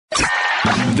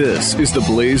This is the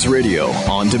Blaze Radio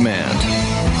on demand.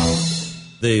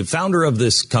 The founder of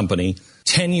this company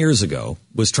 10 years ago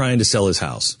was trying to sell his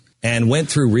house and went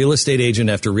through real estate agent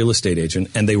after real estate agent,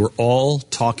 and they were all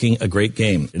talking a great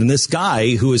game. And this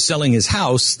guy who is selling his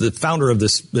house, the founder of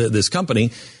this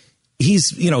company,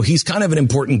 he's kind of an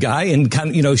important guy and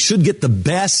should get the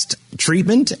best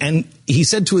treatment. And he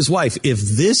said to his wife, if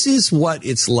this is what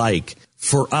it's like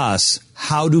for us,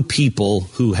 how do people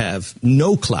who have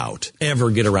no clout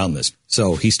ever get around this?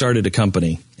 So he started a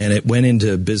company, and it went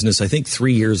into business, I think,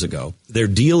 3 years ago. Their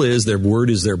deal is their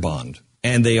word is their bond,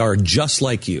 and they are just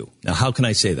like you. Now, how can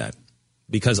I say that?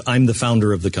 Because I'm the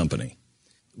founder of the company.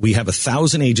 We have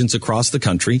 1,000 agents across the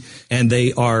country, and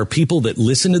they are people that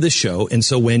listen to this show. And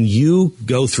so when you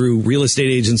go through Real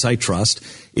Estate Agents I Trust,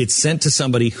 it's sent to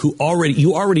somebody who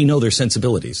you already know their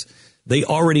sensibilities. They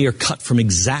already are cut from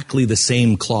exactly the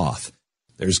same cloth.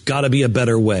 There's got to be a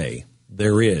better way.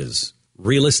 There is.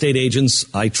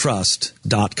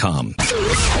 RealestateAgentsITrust.com.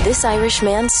 This Irish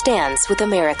man stands with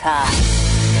America.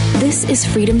 This is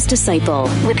Freedom's Disciple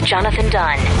with Jonathan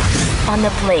Dunn on the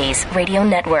Blaze Radio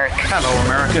Network. Hello,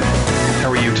 America.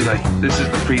 How are you today? This is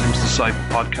the Freedom's Disciple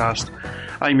podcast.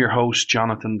 I'm your host,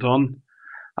 Jonathan Dunn.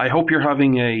 I hope you're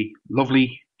having a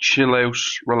lovely, chill-out,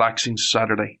 relaxing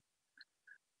Saturday.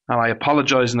 And I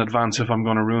apologize in advance if I'm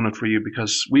going to ruin it for you,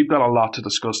 because we've got a lot to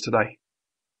discuss today.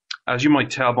 As you might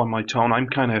tell by my tone, I'm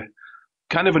kind of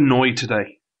annoyed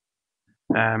today.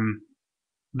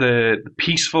 The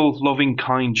peaceful, loving,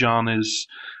 kind John is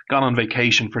gone on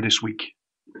vacation for this week,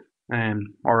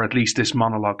 or at least this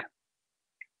monologue.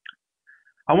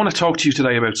 I want to talk to you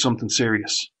today about something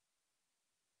serious.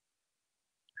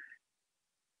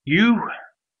 You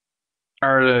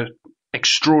are an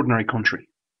extraordinary country.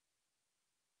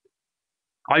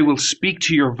 I will speak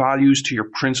to your values, to your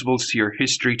principles, to your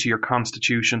history, to your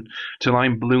constitution, till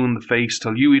I'm blue in the face,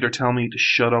 till you either tell me to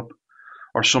shut up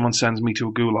or someone sends me to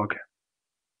a gulag.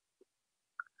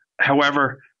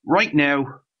 However, right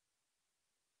now,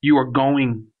 you are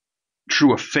going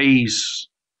through a phase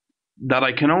that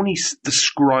I can only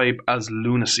describe as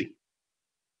lunacy.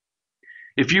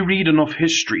 If you read enough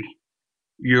history,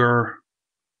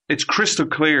 it's crystal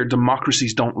clear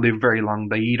democracies don't live very long.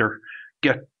 They either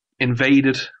get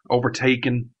invaded,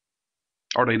 overtaken,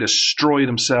 or they destroy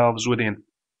themselves within.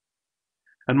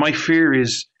 And my fear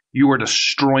is you are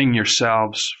destroying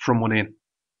yourselves from within.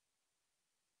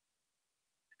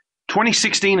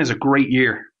 2016 is a great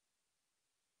year.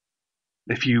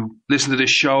 If you listen to this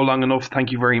show long enough,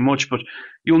 thank you very much, but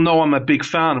you'll know I'm a big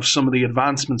fan of some of the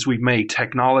advancements we've made.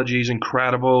 Technology is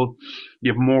incredible.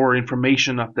 You have more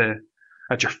information at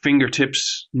your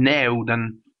fingertips now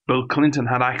than Bill Clinton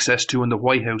had access to in the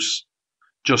White House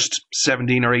just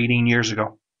 17 or 18 years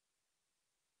ago.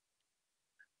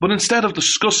 But instead of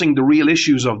discussing the real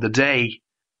issues of the day,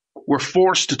 we're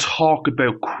forced to talk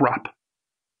about crap.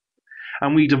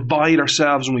 And we divide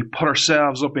ourselves and we put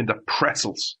ourselves up into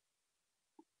pretzels.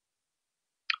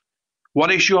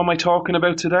 What issue am I talking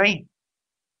about today?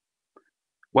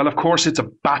 Well, of course, it's a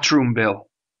bathroom bill.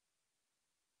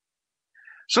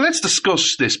 So let's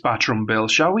discuss this bathroom bill,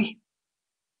 shall we?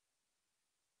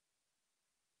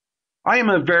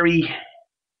 I'm a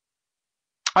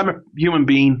human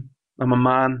being. I'm a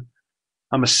man.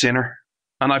 I'm a sinner.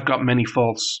 And I've got many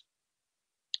faults.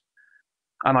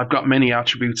 And I've got many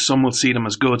attributes. Some will see them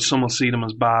as good. Some will see them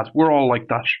as bad. We're all like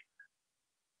that.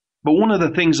 But one of the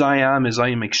things I am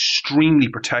extremely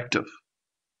protective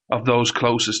of those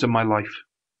closest in my life.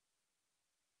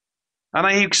 And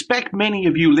I expect many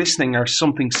of you listening are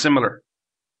something similar.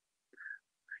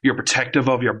 You're protective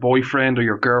of your boyfriend or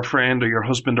your girlfriend or your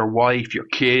husband or wife, your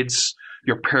kids,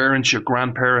 your parents, your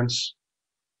grandparents.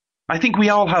 I think we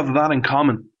all have that in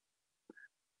common.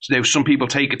 So now some people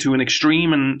take it to an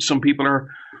extreme and some people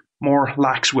are more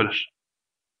lax with it.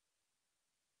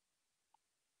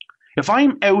 If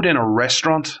I'm out in a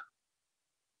restaurant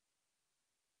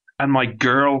and my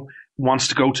girl wants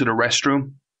to go to the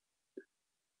restroom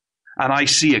and I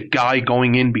see a guy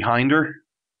going in behind her,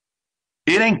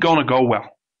 it ain't gonna go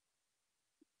well.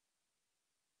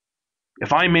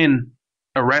 If I'm in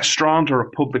a restaurant or a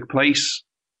public place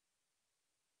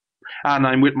and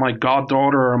I'm with my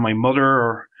goddaughter or my mother,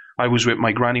 or I was with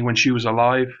my granny when she was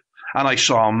alive, and I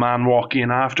saw a man walk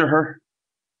in after her,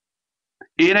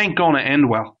 it ain't going to end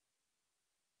well.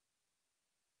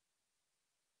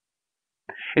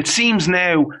 It seems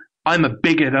now I'm a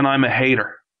bigot and I'm a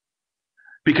hater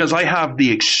because I have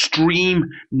the extreme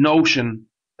notion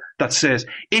that says,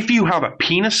 if you have a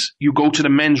penis, you go to the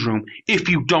men's room. If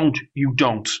you don't, you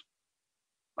don't.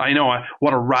 I know,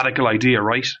 what a radical idea,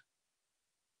 right?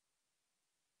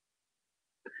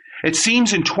 It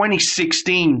seems in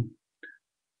 2016,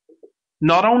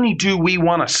 not only do we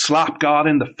want to slap God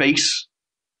in the face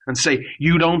and say,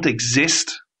 you don't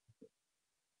exist,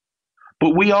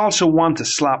 but we also want to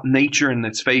slap nature in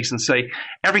its face and say,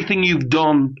 everything you've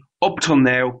done up till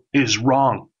now is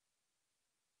wrong.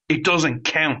 It doesn't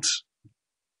count.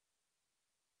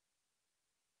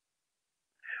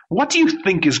 What do you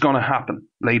think is going to happen,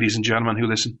 ladies and gentlemen who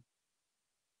listen?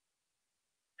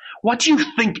 What do you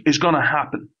think is going to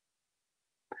happen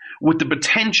with the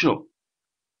potential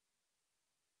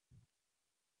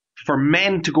for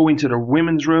men to go into the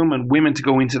women's room and women to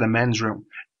go into the men's room?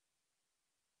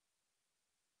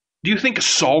 Do you think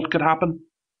assault could happen?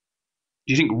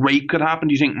 Do you think rape could happen?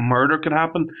 Do you think murder could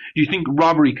happen? Do you think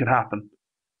robbery could happen?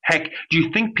 Heck, do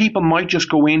you think people might just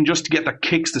go in just to get their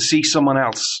kicks to see someone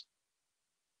else?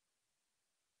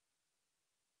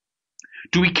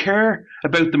 Do we care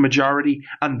about the majority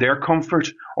and their comfort,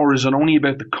 or is it only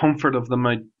about the comfort of the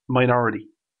minority?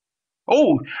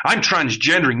 Oh, I'm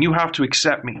transgendering, you have to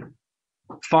accept me.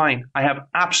 Fine, I have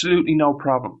absolutely no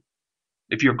problem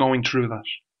if you're going through that.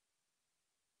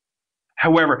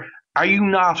 However, are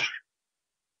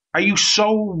you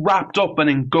so wrapped up and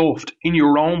engulfed in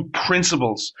your own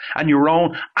principles and your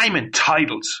own I'm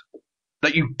entitled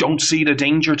that you don't see the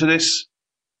danger to this?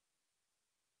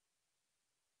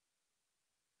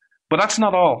 But that's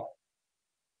not all.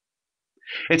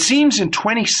 It seems in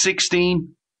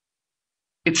 2016,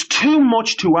 it's too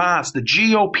much to ask the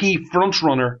GOP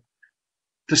frontrunner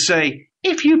to say,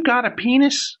 if you've got a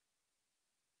penis,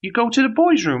 you go to the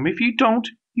boys' room. If you don't,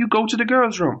 you go to the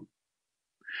girls' room.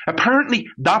 Apparently,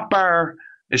 that bar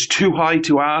is too high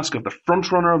to ask of the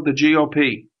frontrunner of the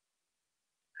GOP.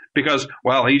 Because,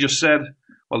 well, he just said,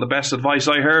 well, the best advice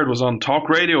I heard was on talk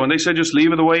radio, and they said just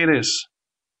leave it the way it is.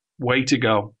 Way to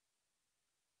go.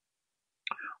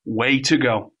 Way to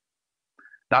go.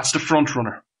 That's the front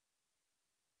runner.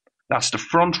 That's the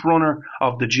front runner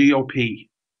of the GOP.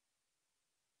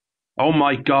 Oh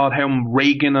my God, how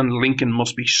Reagan and Lincoln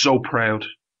must be so proud.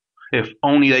 If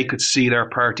only they could see their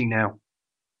party now.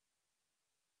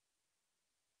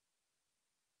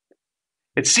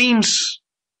 It seems,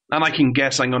 and I can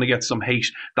guess I'm going to get some hate,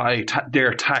 that I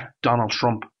dare attack Donald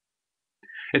Trump.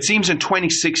 It seems in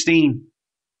 2016,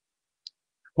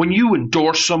 when you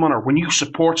endorse someone or when you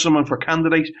support someone for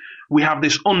candidate, we have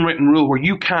this unwritten rule where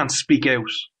you can't speak out.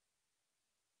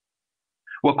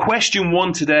 Well, question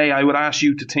one today I would ask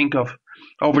you to think of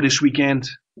over this weekend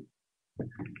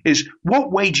is, what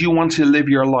way do you want to live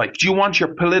your life? Do you want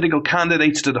your political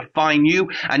candidates to define you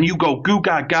and you go goo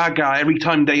ga gaga every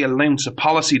time they announce a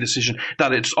policy decision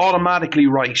that it's automatically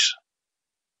right?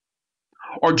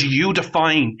 Or do you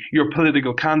define your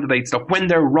political candidates that when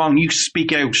they're wrong, you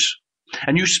speak out?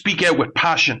 And you speak out with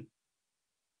passion.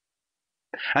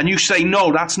 And you say,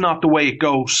 no, that's not the way it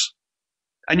goes.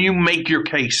 And you make your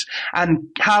case. And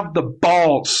have the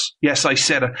balls, yes, I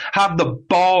said it, have the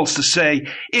balls to say,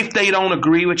 if they don't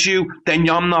agree with you, then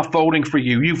I'm not voting for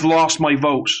you. You've lost my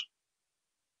vote.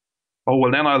 Oh,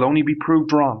 well, then I'll only be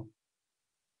proved wrong.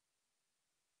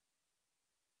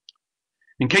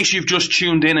 In case you've just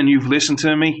tuned in and you've listened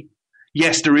to me,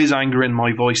 yes, there is anger in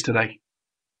my voice today.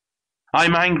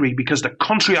 I'm angry because the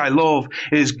country I love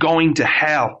is going to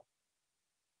hell.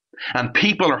 And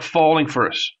people are falling for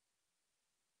it.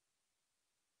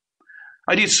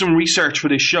 I did some research for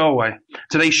this show.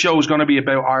 Today's show is going to be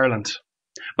about Ireland.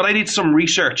 But I did some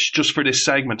research just for this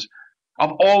segment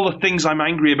of all the things I'm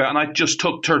angry about, and I just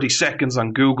took 30 seconds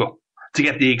on Google to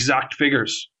get the exact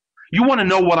figures. You want to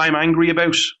know what I'm angry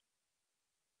about?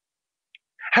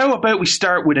 How about we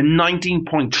start with a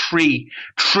 $19.3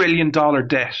 trillion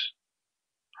debt?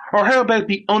 Or how about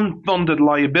the unfunded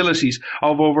liabilities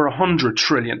of over 100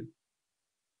 trillion?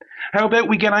 How about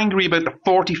we get angry about the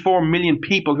 44 million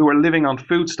people who are living on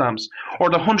food stamps, or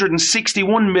the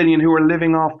 161 million who are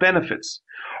living off benefits,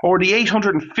 or the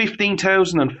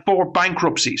 815,004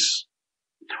 bankruptcies,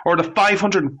 or the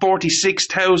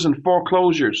 546,000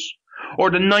 foreclosures, or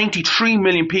the 93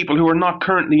 million people who are not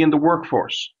currently in the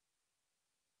workforce?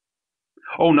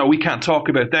 Oh no, we can't talk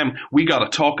about them. We got to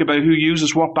talk about who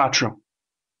uses what bathroom.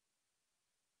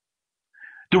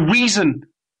 The reason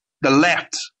the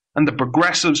left and the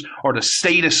progressives or the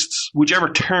statists, whichever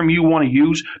term you want to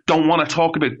use, don't want to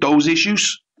talk about those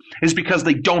issues is because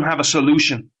they don't have a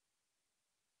solution.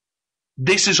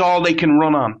 This is all they can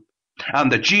run on. And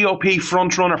the GOP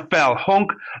frontrunner fell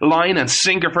hunk, line and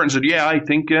sinker for it and said, yeah, I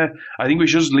think we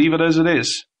should just leave it as it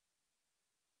is.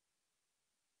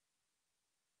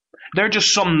 They're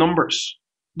just some numbers.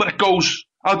 But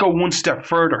I'll go one step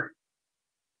further.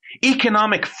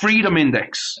 Economic Freedom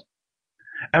Index.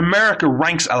 America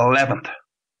ranks 11th.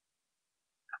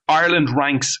 Ireland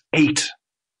ranks 8th.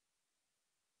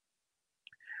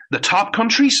 The top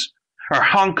countries are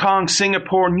Hong Kong,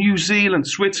 Singapore, New Zealand,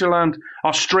 Switzerland,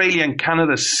 Australia, and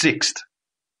Canada 6th.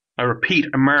 I repeat,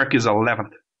 America is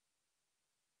 11th.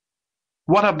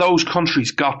 What have those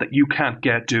countries got that you can't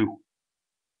do?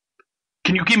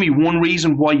 Can you give me one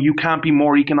reason why you can't be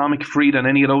more economic free than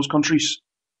any of those countries?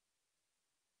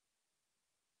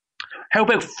 How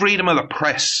about freedom of the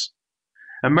press?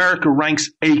 America ranks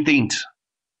 18th.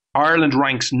 Ireland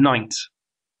ranks 9th.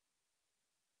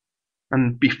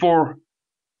 And before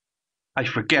I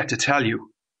forget to tell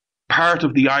you, part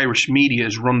of the Irish media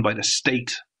is run by the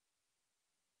state.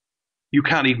 You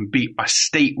can't even beat a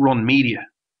state-run media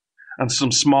and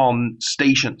some small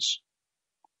stations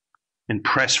in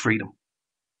press freedom.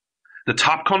 The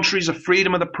top countries of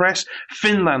freedom of the press,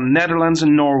 Finland, Netherlands,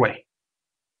 and Norway.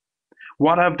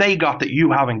 What have they got that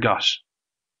you haven't got?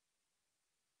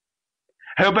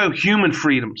 How about human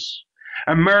freedoms?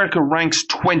 America ranks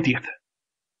 20th.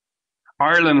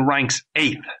 Ireland ranks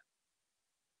 8th.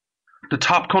 The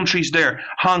top countries there,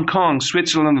 Hong Kong,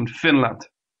 Switzerland, and Finland.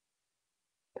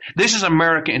 This is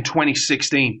America in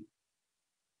 2016.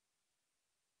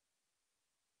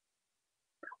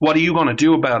 What are you going to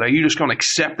do about it? Are you just going to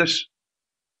accept it?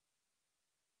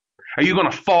 Are you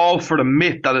going to fall for the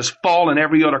myth that has fallen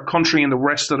every other country in the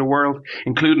rest of the world,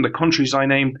 including the countries I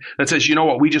named, that says, you know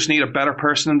what, we just need a better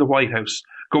person in the White House.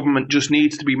 Government just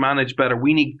needs to be managed better.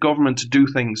 We need government to do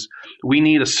things. We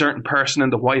need a certain person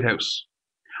in the White House.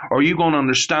 Or are you going to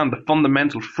understand the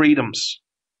fundamental freedoms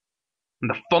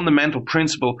and the fundamental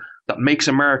principle that makes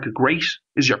America great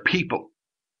is your people,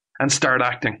 and start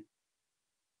acting?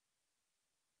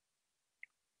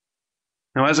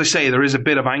 Now, as I say, there is a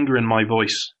bit of anger in my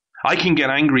voice. I can get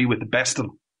angry with the best of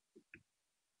them.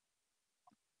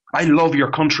 I love your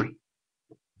country.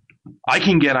 I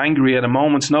can get angry at a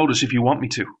moment's notice if you want me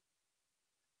to.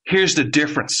 Here's the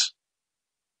difference.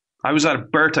 I was at a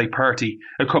birthday party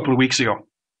a couple of weeks ago.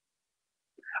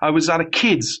 I was at a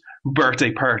kid's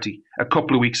birthday party a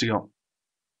couple of weeks ago.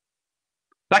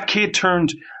 That kid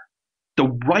turned the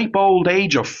ripe old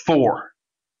age of 4.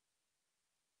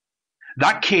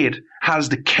 That kid has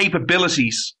the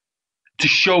capabilities to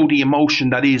show the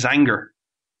emotion that is anger.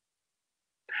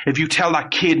 If you tell that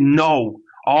kid no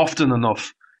often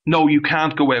enough, no, you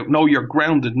can't go out, no, you're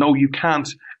grounded, no, you can't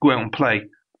go out and play,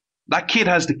 that kid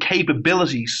has the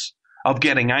capabilities of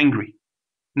getting angry.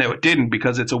 Now, it didn't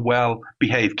because it's a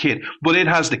well-behaved kid, but it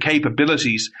has the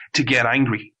capabilities to get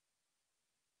angry.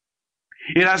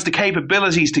 It has the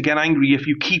capabilities to get angry if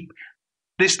you keep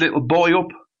this little boy up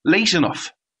late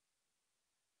enough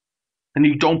and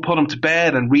you don't put him to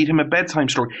bed and read him a bedtime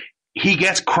story. He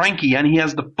gets cranky and he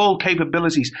has the full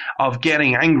capabilities of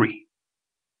getting angry.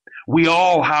 We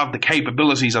all have the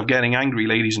capabilities of getting angry,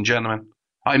 ladies and gentlemen.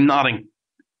 I'm not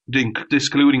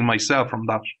excluding myself from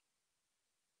that.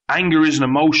 Anger is an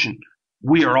emotion.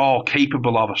 We are all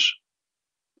capable of it.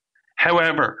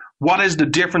 However, what is the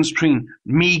difference between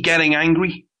me getting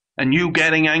angry and you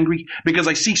getting angry? Because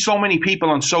I see so many people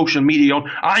on social media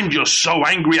going, I'm just so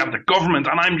angry at the government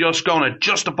and I'm just going to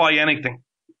justify anything.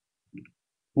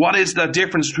 What is the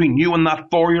difference between you and that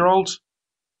 4-year-old?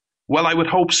 Well, I would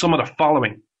hope some of the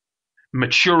following.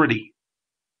 Maturity.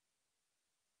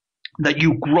 That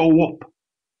you grow up.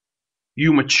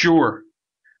 You mature.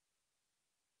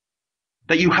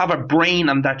 That you have a brain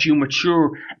and that you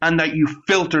mature and that you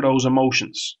filter those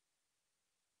emotions.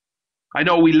 I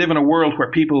know we live in a world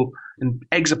where people in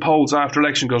exit polls after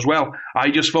election goes, well,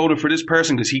 I just voted for this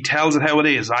person because he tells it how it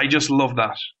is. I just love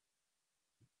that.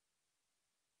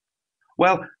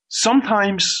 Well,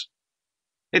 sometimes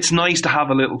it's nice to have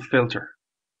a little filter.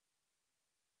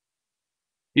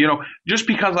 You know, just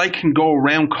because I can go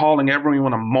around calling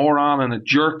everyone a moron and a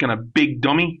jerk and a big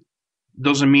dummy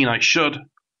doesn't mean I should.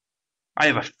 I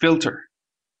have a filter.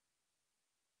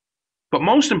 But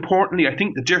most importantly, I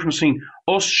think the difference between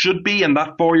us should be and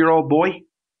that 4-year-old boy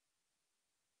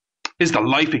is the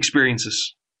life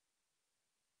experiences.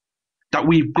 That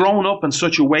we've grown up in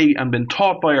such a way and been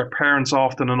taught by our parents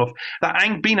often enough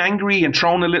that being angry and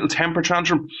throwing a little temper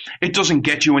tantrum, it doesn't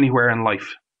get you anywhere in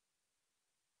life.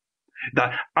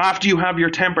 That after you have your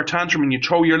temper tantrum and you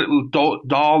throw your little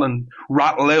doll and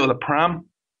rattle out of the pram,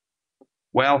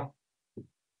 well,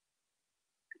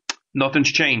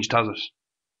 nothing's changed, has it?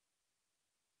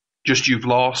 Just you've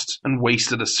lost and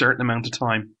wasted a certain amount of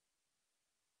time.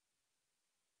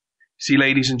 See,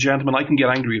 ladies and gentlemen, I can get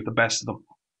angry with the best of them.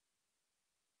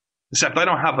 Except I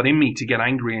don't have it in me to get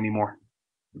angry anymore.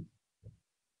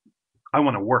 I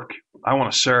want to work. I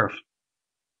want to serve.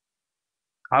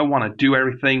 I want to do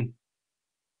everything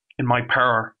in my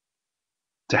power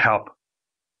to help.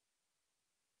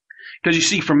 Because you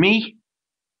see, for me,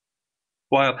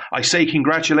 while I say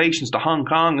congratulations to Hong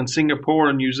Kong and Singapore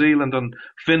and New Zealand and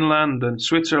Finland and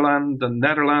Switzerland and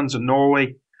Netherlands and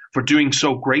Norway for doing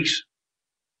so great,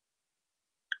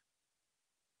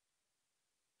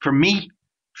 for me,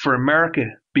 for America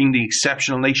being the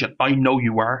exceptional nation I know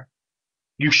you are,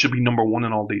 you should be number one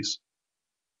in all these.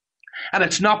 And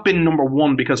it's not been number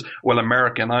one because, well,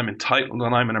 America, and I'm entitled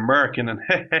and I'm an American and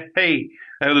hey,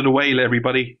 out of the way,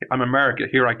 everybody. I'm America.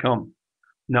 Here I come.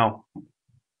 No.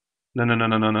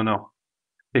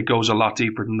 It goes a lot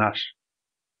deeper than that.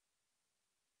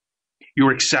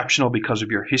 You're exceptional because of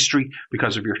your history,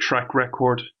 because of your track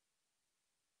record,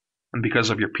 and because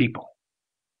of your people.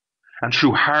 And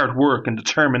through hard work and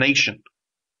determination,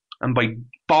 and by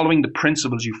following the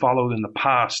principles you followed in the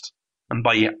past, and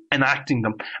by enacting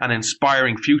them and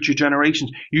inspiring future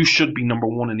generations, you should be number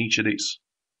one in each of these.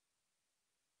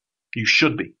 You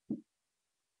should be.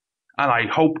 And I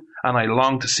hope and I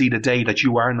long to see the day that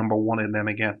you are number one in them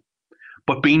again.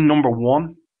 But being number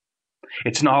one,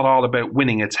 it's not all about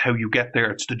winning. It's how you get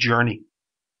there. It's the journey.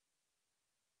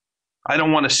 I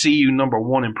don't want to see you number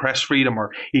one in press freedom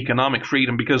or economic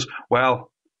freedom because, well,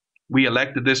 we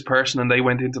elected this person and they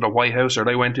went into the White House or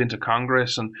they went into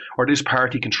Congress or this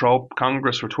party controlled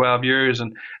Congress for 12 years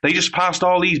and they just passed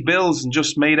all these bills and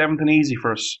just made everything easy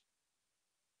for us.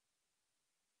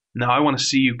 Now I want to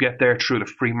see you get there through the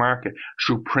free market,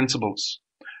 through principles,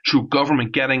 through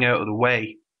government getting out of the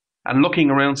way and looking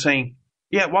around saying,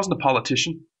 yeah, it wasn't a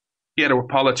politician. Yeah, there were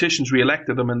politicians, we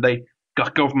elected them and they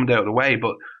got government out of the way,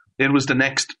 but it was the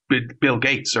next Bill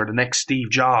Gates or the next Steve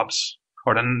Jobs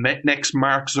or the next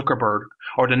Mark Zuckerberg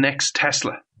or the next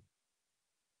Tesla.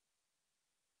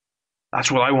 That's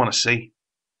what I want to see.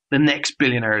 The next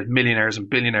billionaires, millionaires and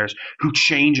billionaires who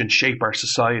change and shape our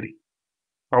society.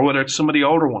 Or whether it's some of the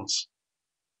older ones,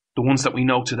 the ones that we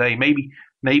know today. Maybe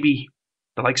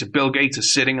the likes of Bill Gates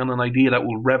is sitting on an idea that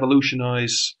will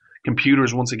revolutionize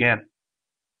computers once again.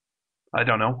 I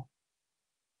don't know.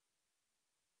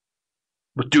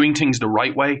 But doing things the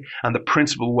right way and the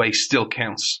principled way still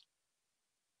counts.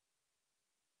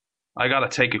 I got to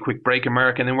take a quick break,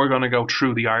 America, and then we're going to go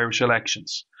through the Irish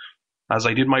elections. As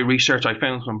I did my research, I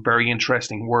found some very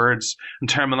interesting words and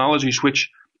terminologies which,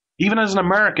 even as an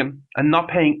American and not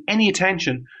paying any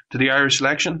attention to the Irish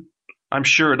election, I'm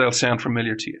sure they'll sound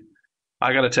familiar to you.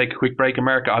 I got to take a quick break,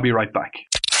 America. I'll be right back.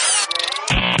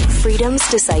 Freedom's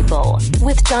Disciple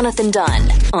with Jonathan Dunn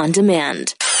on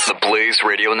demand. The Blaze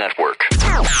Radio Network.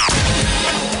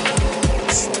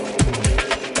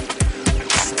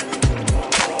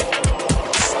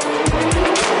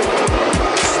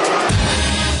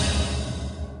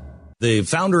 The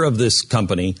founder of this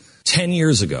company 10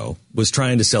 years ago was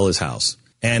trying to sell his house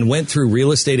and went through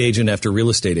real estate agent after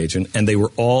real estate agent, and they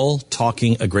were all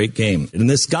talking a great game. And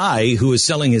this guy who is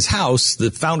selling his house, the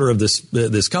founder of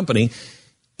this company,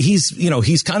 he's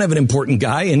kind of an important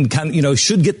guy and kind of,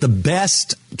 should get the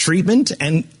best treatment.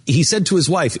 And he said to his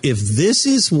wife, if this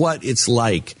is what it's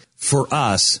like for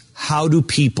us, how do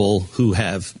people who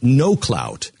have no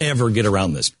clout ever get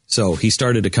around this? So he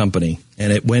started a company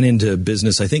and it went into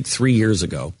business, I think 3 years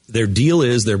ago. Their deal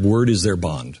is their word is their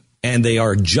bond, and they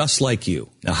are just like you.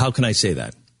 Now, how can I say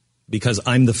that? Because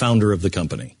I'm the founder of the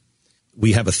company.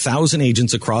 We have 1,000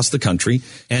 agents across the country,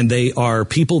 and they are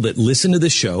people that listen to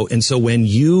this show. And so when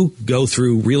you go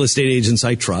through Real Estate Agents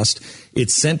I Trust,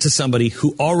 it's sent to somebody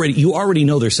who you already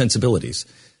know their sensibilities.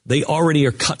 They already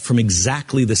are cut from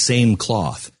exactly the same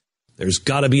cloth. There's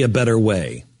got to be a better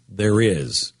way. There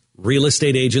is.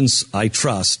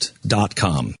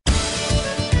 realestateagentsitrust.com.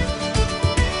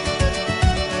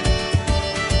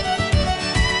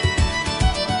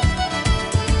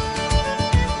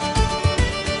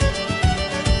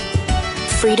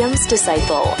 Freedom's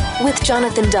Disciple with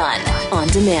Jonathan Dunn on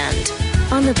demand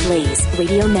on the Blaze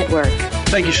Radio Network.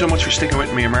 Thank you so much for sticking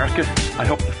with me, America. I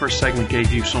hope the first segment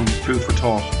gave you some food for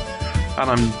thought. And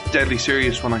I'm deadly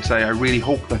serious when I say I really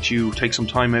hope that you take some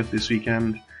time out this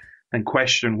weekend and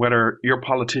question whether your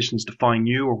politicians define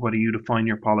you or whether you define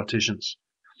your politicians.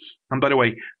 And by the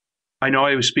way, I know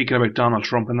I was speaking about Donald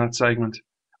Trump in that segment.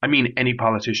 I mean any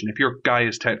politician. If your guy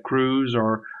is Ted Cruz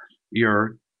or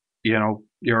you're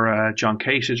a John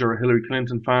Kasich or a Hillary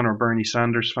Clinton fan or Bernie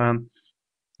Sanders fan,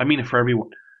 I mean it for everyone.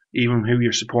 Even who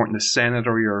you're supporting, the Senate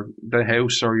or the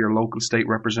House or your local state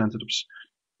representatives.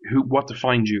 What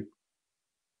defines you?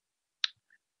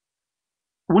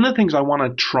 One of the things I want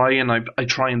to try, and I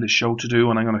try in this show to do,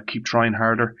 and I'm going to keep trying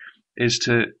harder, is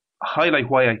to highlight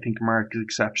why I think America is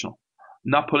exceptional.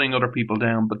 Not putting other people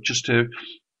down, but just to,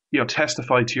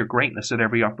 testify to your greatness at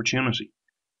every opportunity.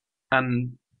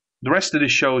 And The rest of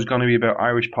this show is going to be about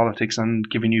Irish politics and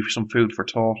giving you some food for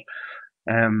thought.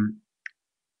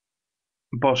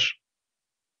 But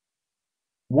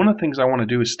one of the things I want to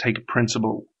do is take a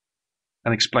principle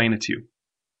and explain it to you.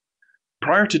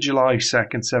 Prior to July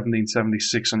 2nd,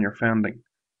 1776, on your founding,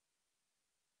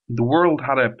 the world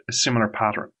had a similar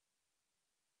pattern.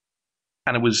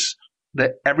 And it was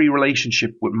that every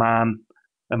relationship with man,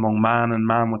 among man and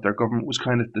man with their government, was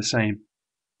kind of the same.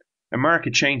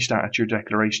 America changed that at your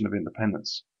Declaration of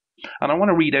Independence. And I want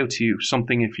to read out to you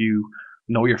something, if you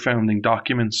know your founding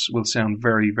documents, will sound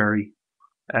very, very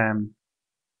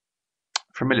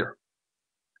familiar.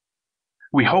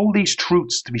 We hold these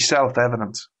truths to be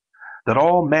self-evident, that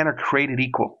all men are created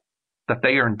equal, that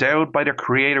they are endowed by their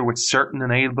Creator with certain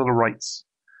inalienable rights,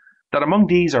 that among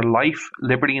these are life,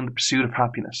 liberty, and the pursuit of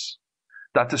happiness,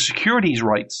 that to secure these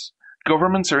rights,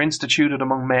 governments are instituted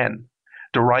among men,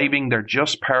 deriving their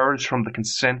just powers from the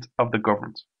consent of the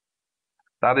governed.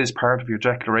 That is part of your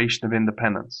Declaration of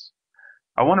Independence.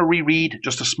 I want to reread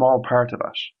just a small part of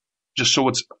that, just so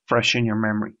it's fresh in your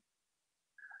memory.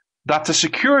 That to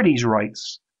secure these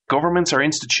rights, governments are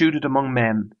instituted among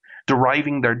men,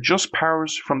 deriving their just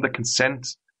powers from the consent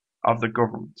of the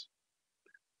government.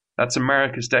 That's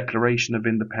America's Declaration of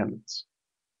Independence.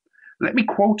 Let me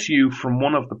quote to you from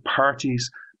one of the party's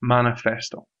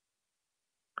manifesto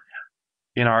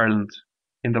in Ireland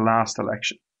in the last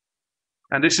election.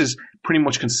 And this is pretty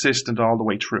much consistent all the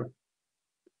way through.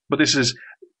 But this is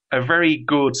a very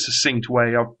good, succinct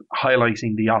way of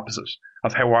highlighting the opposite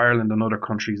of how Ireland and other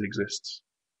countries exists.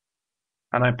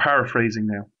 And I'm paraphrasing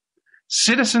now.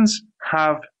 Citizens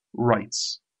have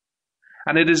rights,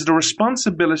 and it is the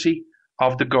responsibility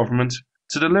of the government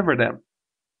to deliver them.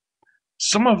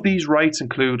 Some of these rights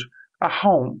include a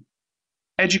home,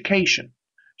 education,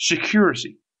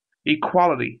 security,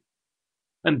 equality,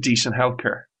 and decent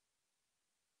healthcare.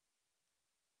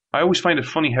 I always find it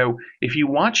funny how if you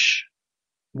watch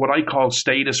what I call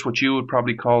statists, what you would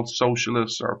probably call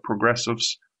socialists or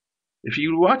progressives, if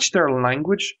you watch their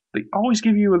language, they always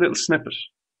give you a little snippet.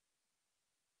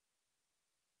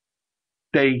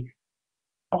 They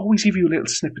always give you a little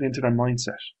snippet into their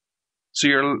mindset. So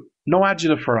you're no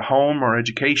adjective for a home or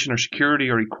education or security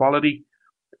or equality,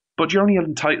 but you're only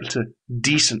entitled to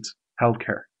decent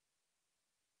healthcare.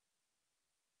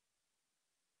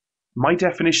 My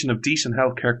definition of decent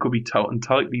healthcare could be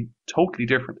totally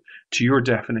different to your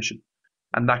definition,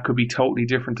 and that could be totally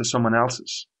different to someone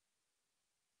else's.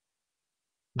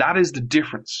 That is the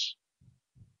difference.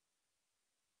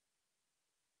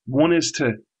 One is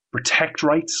to protect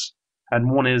rights,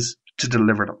 and one is to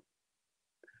deliver them.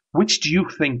 Which do you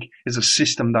think is a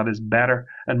system that is better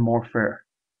and more fair?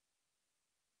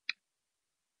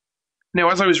 Now,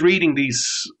 as I was reading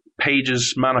these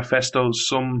pages, manifestos,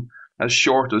 some as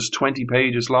short as 20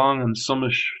 pages long and some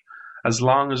as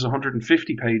long as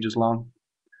 150 pages long,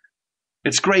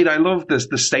 it's great. I love this,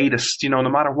 the statists, no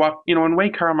matter what, in a way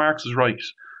Karl Marx is right,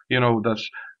 that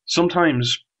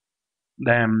sometimes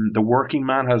the working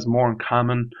man has more in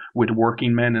common with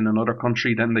working men in another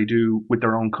country than they do with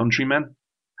their own countrymen.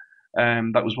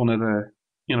 That was one of the,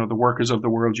 the workers of the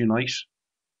world unite.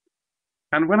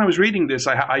 And when I was reading this,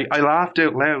 I laughed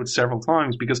out loud several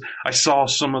times because I saw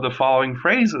some of the following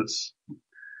phrases.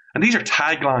 And these are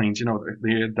taglines,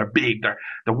 they're big, they're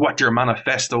what your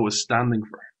manifesto is standing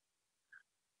for.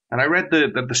 And I read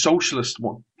the socialist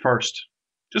one first,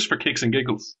 just for kicks and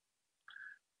giggles.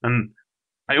 And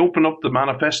I open up the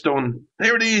manifesto and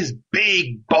there it is,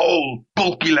 big, bold,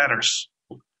 bulky letters.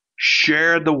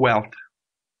 Share the wealth.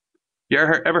 You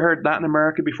ever heard that in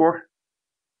America before?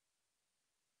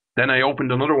 Then I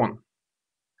opened another one.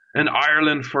 An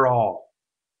Ireland for all.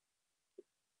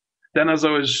 Then as I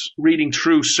was reading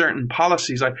through certain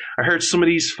policies, I heard some of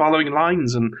these following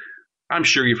lines, and I'm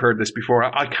sure you've heard this before.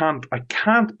 I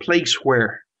can't place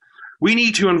where. We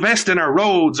need to invest in our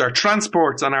roads, our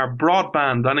transports, and our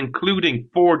broadband, and including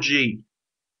 4G.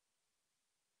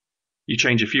 You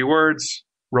change a few words,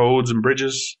 roads and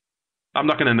bridges. I'm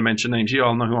not going to mention names. You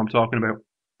all know who I'm talking about.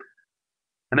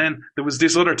 And then there was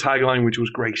this other tagline which was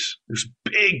great. There's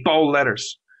big bold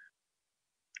letters.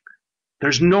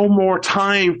 There's no more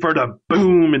time for the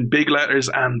boom in big letters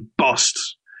and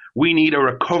bust. We need a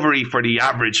recovery for the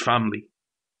average family.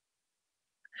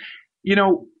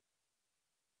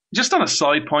 Just on a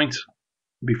side point,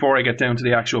 before I get down to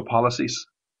the actual policies,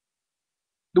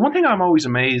 the one thing I'm always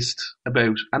amazed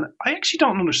about, and I actually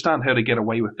don't understand how they get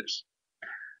away with this.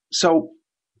 So,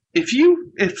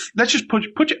 let's just put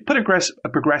a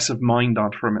progressive mind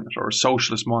on for a minute, or a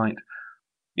socialist mind,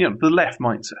 the left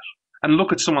mindset, and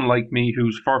look at someone like me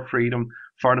who's for freedom,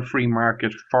 for the free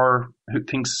market, for who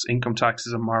thinks income tax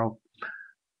is immoral.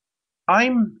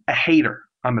 I'm a hater.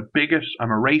 I'm a bigot.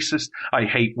 I'm a racist. I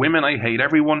hate women. I hate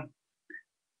everyone.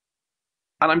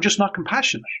 And I'm just not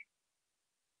compassionate.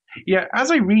 Yeah,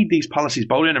 as I read these policies,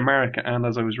 both in America and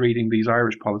as I was reading these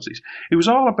Irish policies, it was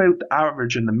all about the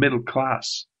average and the middle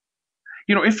class.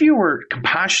 You know, if you were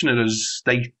compassionate as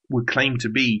they would claim to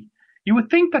be, you would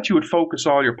think that you would focus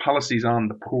all your policies on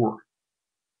the poor,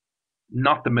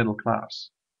 not the middle class,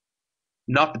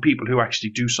 not the people who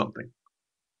actually do something.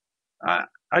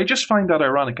 I just find that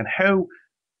ironic, and how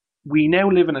we now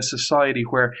live in a society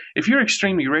where if you're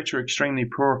extremely rich or extremely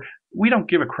poor, we don't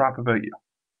give a crap about you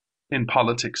in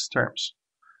politics terms.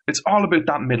 It's all about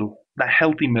that middle, that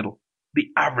healthy middle, the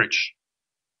average.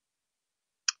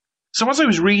 So as I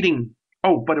was reading,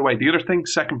 oh, by the way, the other thing,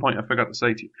 second point I forgot to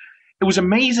say to you, it was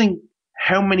amazing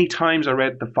how many times I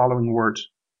read the following words.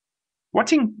 What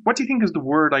do you think is the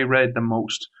word I read the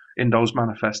most in those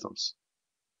manifestos?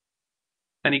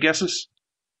 Any guesses?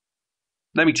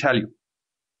 Let me tell you.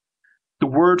 The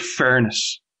word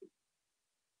fairness.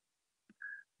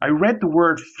 I read the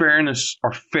word fairness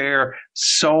or fair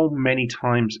so many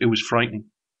times it was frightening.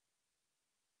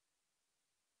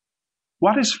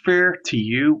 What is fair to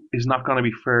you is not going to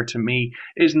be fair to me,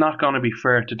 is not going to be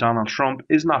fair to Donald Trump,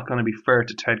 is not going to be fair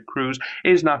to Ted Cruz,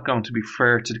 is not going to be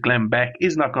fair to Glenn Beck,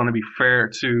 is not going to be fair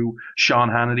to Sean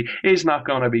Hannity, is not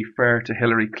going to be fair to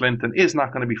Hillary Clinton, is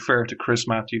not going to be fair to Chris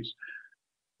Matthews.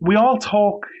 We all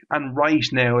talk and write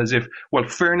now as if, well,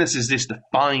 fairness is this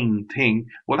defined thing.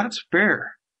 Well, that's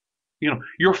fair. You know,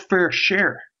 your fair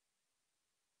share.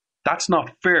 That's not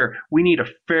fair. We need a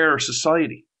fairer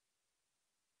society.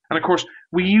 And of course,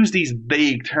 we use these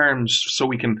vague terms so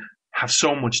we can have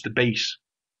so much debate.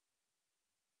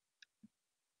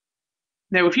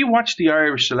 Now, if you watch the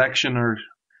Irish election,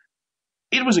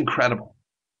 it was incredible.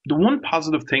 The one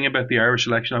positive thing about the Irish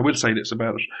election, I will say this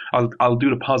about it. I'll do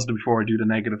the positive before I do the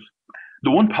negative.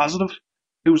 The one positive,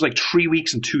 it was like 3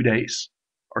 weeks and 2 days,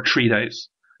 or 3 days.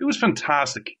 It was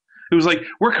fantastic. It was like,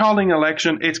 we're calling an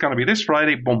election, it's going to be this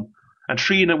Friday, boom. And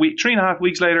 3.5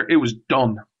 weeks later, it was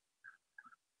done.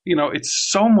 You know, it's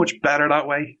so much better that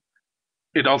way.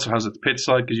 It also has its pit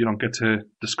side because you don't get to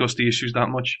discuss the issues that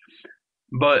much.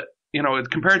 But, you know,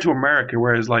 compared to America,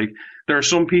 whereas like there are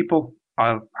some people,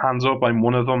 hands up, I'm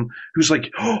one of them, who's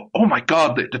like, oh my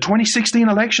God, the 2016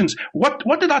 elections, what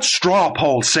did that straw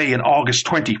poll say in August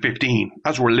 2015?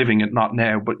 As we're living it, not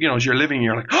now, but you know, as you're living,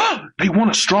 you're like, oh, they won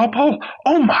a straw poll?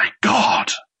 Oh my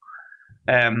God.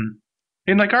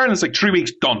 In like Ireland, it's like 3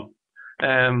 weeks done.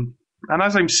 And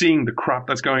as I'm seeing the crap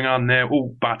that's going on now,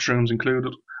 bathrooms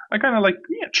included, I kind of like,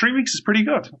 3 weeks is pretty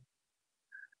good.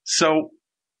 So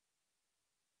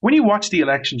when you watch the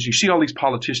elections, you see all these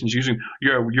politicians using,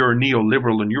 you're a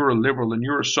neoliberal and you're a liberal and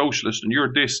you're a socialist and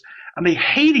you're this, and they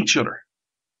hate each other.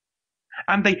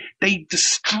 And they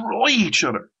destroy each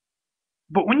other.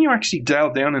 But when you actually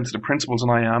delve down into the principles,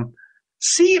 and I am,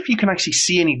 see if you can actually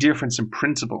see any difference in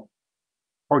principle.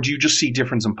 Or do you just see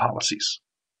difference in policies?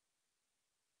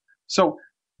 So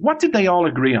what did they all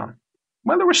agree on?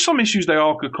 Well, there were some issues they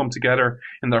all could come together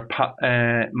in their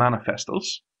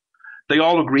manifestos. They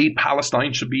all agreed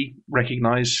Palestine should be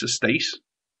recognized as a state.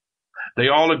 They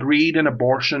all agreed in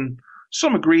abortion.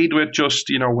 Some agreed with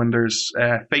just, when there's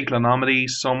fatal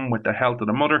anomalies, some with the health of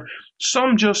the mother,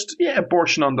 some just,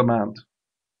 abortion on demand.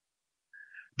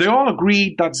 They all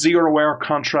agreed that 0-hour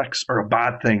contracts are a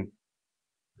bad thing.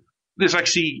 This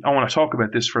actually, I want to talk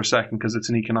about this for a second because it's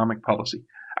an economic policy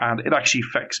and it actually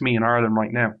affects me in Ireland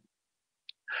right now.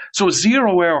 So a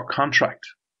 0-hour contract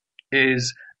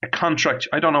is a contract,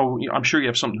 I don't know, I'm sure you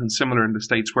have something similar in the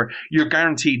States where you're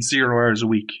guaranteed 0 hours a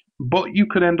week, but you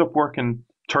could end up working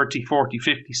 30, 40,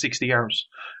 50, 60 hours.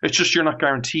 It's just you're not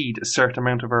guaranteed a certain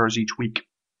amount of hours each week.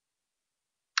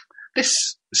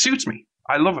 This suits me.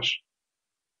 I love it.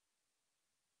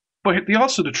 But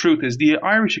the truth is the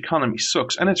Irish economy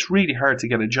sucks and it's really hard to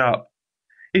get a job.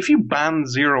 If you ban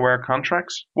 0-hour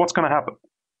contracts, what's going to happen?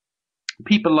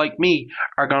 People like me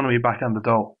are going to be back on the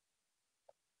dole.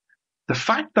 The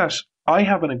fact that I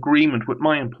have an agreement with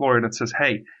my employer that says,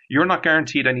 hey, you're not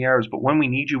guaranteed any hours, but when we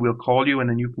need you, we'll call you and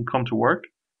then you can come to work.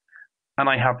 And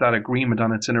I have that agreement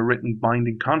and it's in a written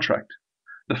binding contract.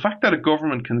 The fact that a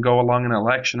government can go along in an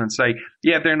election and say,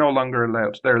 they're no longer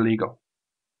allowed, they're illegal.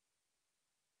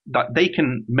 That they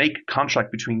can make a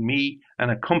contract between me and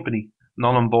a company,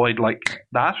 null and void like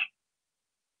that.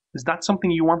 Is that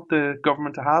something you want the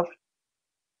government to have?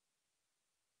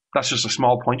 That's just a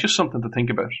small point, just something to think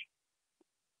about.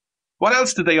 What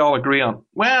else did they all agree on?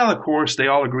 Well, of course, they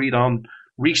all agreed on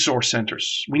resource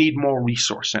centres. We need more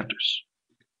resource centres.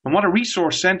 And what a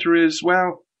resource centre is,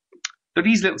 well, they're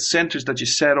these little centres that you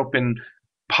set up in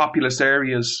populous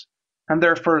areas, and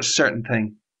they're for a certain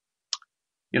thing.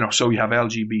 So you have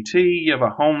LGBT, you have a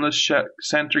homeless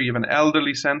centre, you have an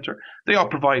elderly centre. They all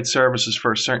provide services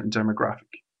for a certain demographic.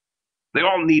 They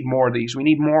all need more of these. We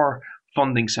need more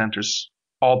funding centres,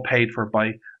 all paid for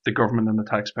by the government and the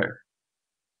taxpayer.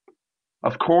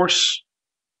 Of course,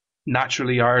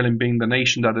 naturally, Ireland being the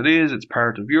nation that it is, it's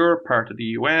part of Europe, part of the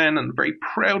UN, and very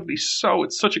proudly so.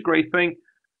 It's such a great thing.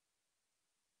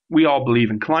 We all believe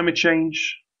in climate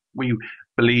change. We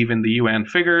believe in the UN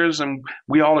figures, and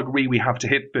we all agree we have to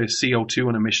hit the CO2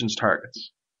 and emissions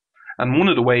targets. And one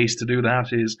of the ways to do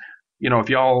that is, if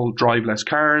you all drive less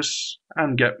cars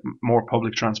and get more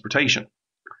public transportation,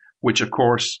 which of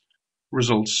course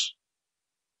results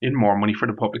in more money for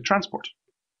the public transport.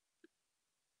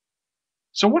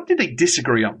 So what did they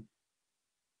disagree on?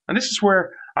 And this is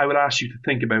where I would ask you to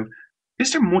think about,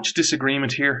 is there much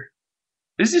disagreement here?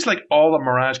 Is this like all a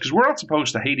mirage? Because we're not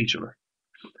supposed to hate each other.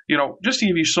 Just to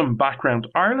give you some background,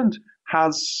 Ireland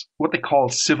has what they call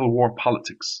civil war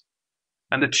politics.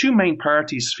 And the two main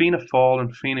parties, Fianna Fáil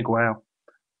and Fine Gael,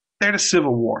 they're the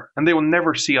civil war, and they will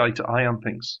never see eye to eye on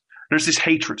things. There's this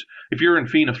hatred. If you're in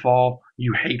Fianna Fáil,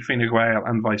 you hate Fine Gael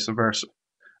and vice versa.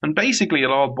 And basically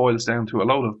it all boils down to a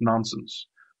load of nonsense.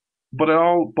 But it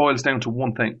all boils down to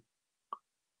one thing.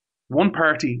 One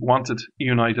party wanted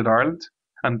united Ireland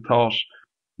and thought,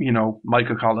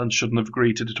 Michael Collins shouldn't have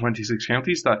agreed to the 26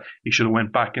 counties, that he should have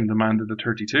went back and demanded the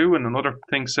 32. And another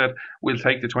thing said, we'll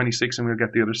take the 26 and we'll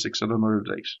get the other 6 at another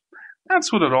date.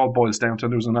 That's what it all boils down to.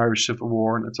 There was an Irish Civil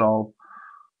War, and it's all...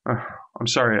 I'm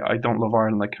sorry, I don't love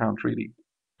Ireland. I can't really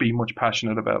be much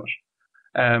passionate about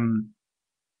it.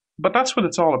 But that's what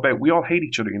it's all about. We all hate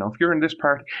each other, If you're in this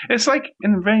party, it's like,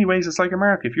 in many ways, it's like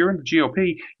America. If you're in the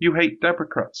GOP, you hate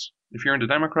Democrats. If you're in the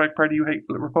Democratic Party, you hate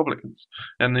Republicans.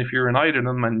 And if you're in either of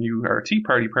them and you are a Tea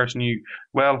Party person,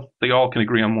 they all can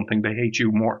agree on one thing. They hate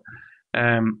you more.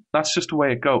 That's just the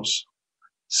way it goes.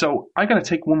 So I'm going to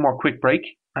take one more quick break,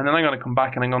 and then I'm going to come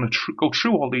back and I'm going to go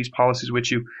through all these policies with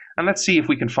you, and let's see if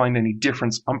we can find any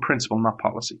difference on principle, not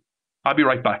policy. I'll be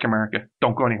right back, America.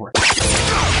 Don't go anywhere.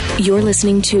 You're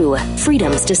listening to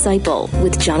Freedom's Disciple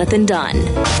with Jonathan Dunn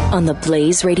on the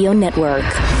Blaze Radio Network.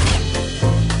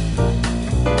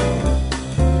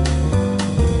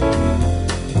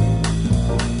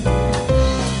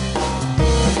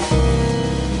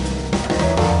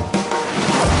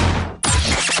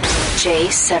 Jay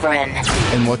Severin.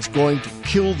 And what's going to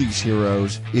kill these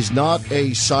heroes is not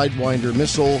a Sidewinder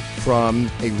missile from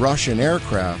a Russian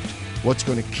aircraft. What's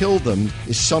going to kill them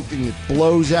is something that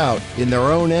blows out in their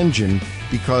own engine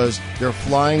because they're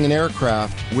flying an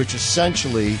aircraft which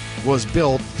essentially was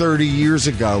built 30 years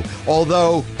ago.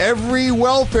 Although every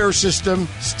welfare system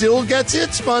still gets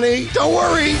its money. Don't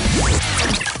worry.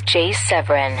 Jay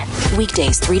Severin.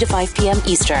 Weekdays 3 to 5 p.m.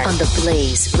 Eastern on the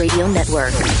Blaze Radio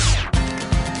Network.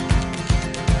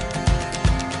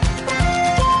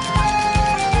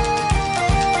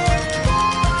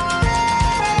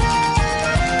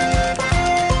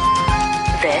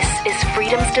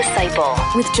 Freedom's Disciple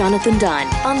with Jonathan Dunn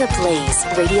on the Blaze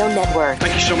Radio Network.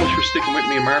 Thank you so much for sticking with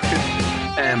me, America.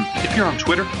 If you're on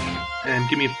Twitter,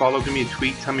 give me a follow, give me a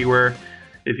tweet, tell me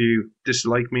if you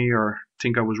dislike me or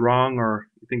think I was wrong or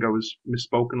you think I was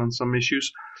misspoken on some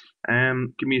issues.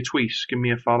 Give me a tweet, give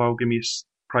me a follow, give me a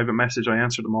private message. I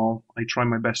answer them all. I try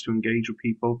my best to engage with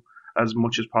people as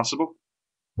much as possible.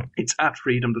 It's at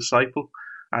Freedom Disciple,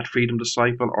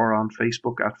 or on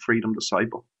Facebook at Freedom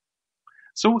Disciple.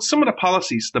 So some of the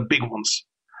policies, the big ones.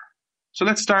 So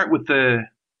let's start with the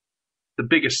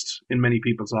biggest in many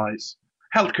people's eyes.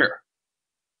 Healthcare.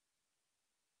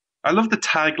 I love the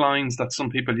taglines that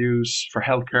some people use for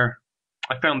healthcare.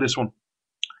 I found this one.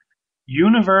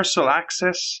 Universal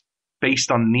access based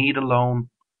on need alone,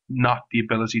 not the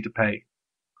ability to pay.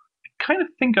 I kind of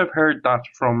think I've heard that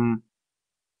from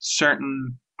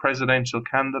certain presidential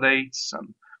candidates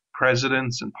and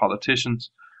presidents and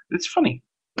politicians. It's funny.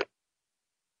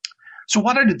 So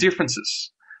what are the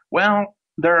differences? Well,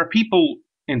 there are people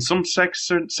in some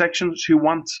sections who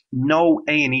want no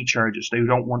A&E charges. They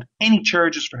don't want any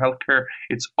charges for healthcare.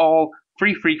 It's all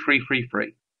free.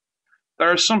 There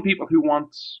are some people who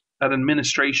want an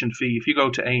administration fee. If you go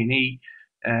to A&E,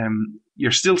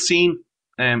 you're still seen.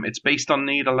 It's based on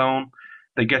need alone.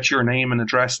 They get your name and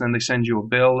address, and then they send you a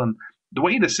bill. And the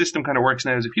way the system kind of works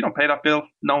now is if you don't pay that bill,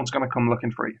 no one's going to come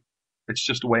looking for you. It's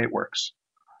just the way it works.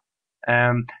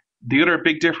 The other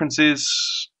big difference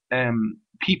is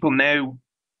people now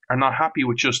are not happy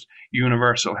with just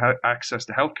universal access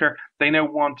to healthcare. They now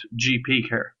want GP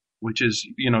care, which is,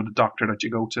 the doctor that you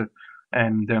go to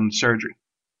down the surgery.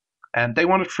 And they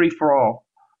want it free for all.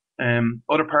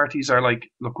 Other parties are like,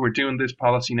 look, we're doing this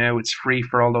policy now. It's free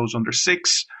for all those under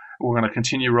 6. We're going to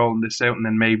continue rolling this out, and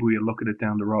then maybe we'll look at it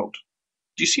down the road.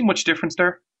 Do you see much difference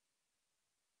there?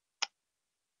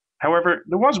 However,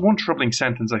 there was one troubling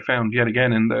sentence I found yet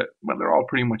again they're all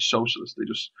pretty much socialists.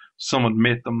 Some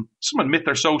admit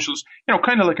they're socialists,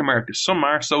 kind of like America. Some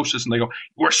are socialists and they go,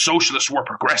 we're socialists, we're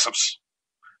progressives.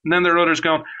 And then there are others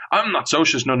going, I'm not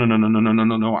socialist. No.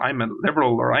 I'm a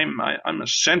liberal, or I'm a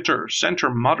center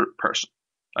moderate person.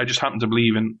 I just happen to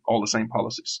believe in all the same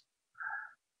policies.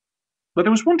 But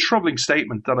there was one troubling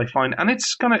statement that I find, and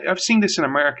I've seen this in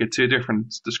America to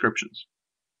different descriptions.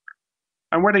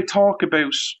 And where they talk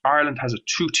about Ireland has a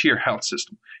 2-tier health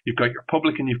system. You've got your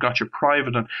public and you've got your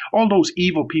private, and all those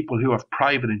evil people who have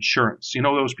private insurance.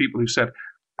 Those people who said,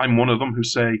 I'm one of them, who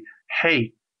say,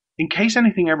 hey, in case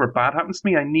anything ever bad happens to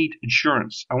me, I need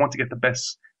insurance. I want to get the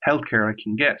best healthcare I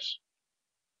can get.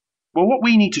 Well, what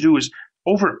we need to do is,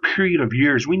 over a period of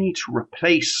years, we need to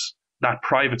replace that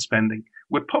private spending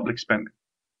with public spending.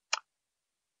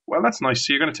 Well, that's nice.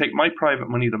 So you're going to take my private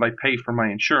money that I pay for my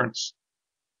insurance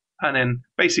and then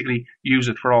basically use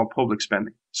it for all public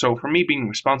spending. So for me being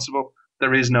responsible,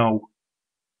 there is no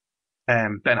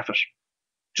benefit.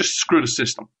 Just screw the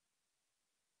system.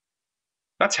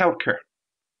 That's healthcare.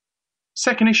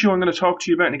 Second issue I'm going to talk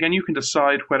to you about, and again, you can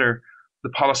decide whether the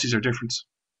policies are different.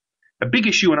 A big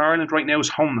issue in Ireland right now is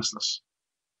homelessness.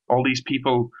 All these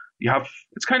people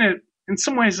it's kind of, in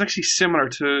some ways, it's actually similar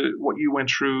to what you went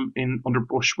through under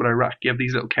Bush with Iraq. You have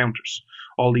these little counters.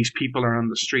 All these people are on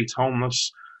the streets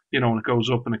homeless, and it goes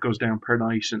up and it goes down per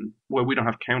night. And, well, we don't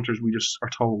have counters. We just are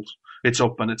told it's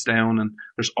up and it's down. And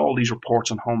there's all these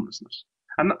reports on homelessness.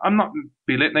 And I'm not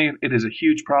belittling it. It is a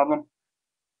huge problem.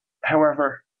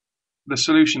 However, the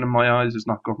solution in my eyes is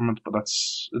not government, but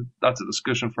that's a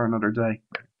discussion for another day.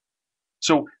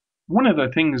 So one of the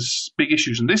big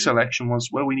issues in this election was,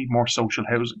 well, we need more social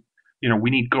housing.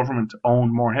 We need government to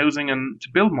own more housing and to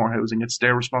build more housing. It's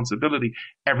their responsibility.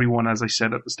 Everyone, as I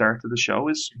said at the start of the show,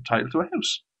 is entitled to a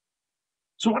house.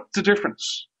 So what's the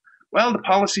difference? Well, the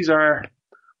policies are,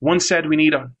 one said we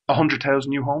need 100,000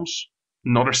 new homes.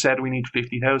 Another said we need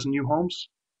 50,000 new homes.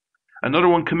 Another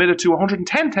one committed to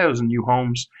 110,000 new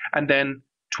homes and then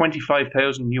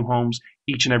 25,000 new homes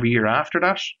each and every year after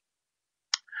that.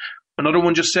 Another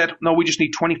one just said, no, we just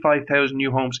need 25,000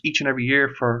 new homes each and every year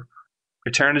for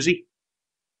eternity.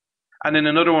 And then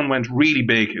another one went really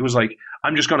big. It was like,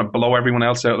 I'm just going to blow everyone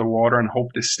else out of the water and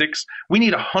hope this sticks. We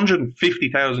need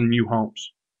 150,000 new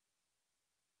homes.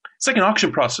 It's like an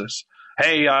auction process.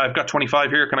 Hey, I've got 25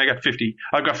 here. Can I get 50?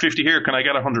 I've got 50 here. Can I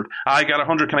get 100? I got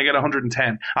 100. Can I get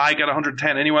 110? I got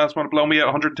 110. Anyone else want to blow me out?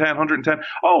 110, 110.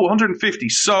 Oh, 150.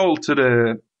 Sold to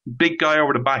the big guy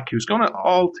over the back who's going to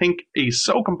all think he's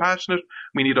so compassionate.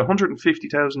 We need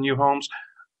 150,000 new homes.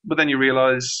 But then you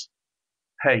realize,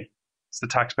 hey, it's the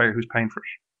taxpayer who's paying for it.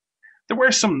 There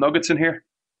were some nuggets in here.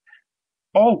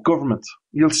 All government,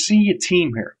 you'll see a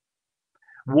team here.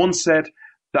 One said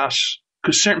that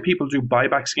because certain people do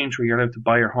buyback schemes where you're allowed to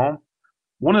buy your home,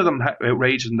 one of them,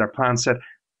 outrageous in their plan, said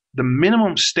the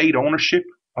minimum state ownership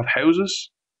of houses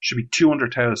should be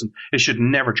 200,000. It should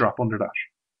never drop under that.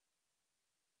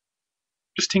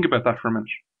 Just think about that for a minute.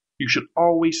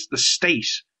 The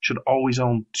state should always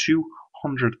own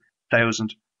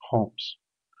 200,000 homes.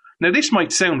 Now, this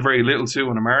might sound very little to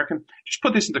an American. Just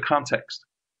put this into context.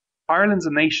 Ireland's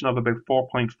a nation of about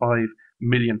 4.5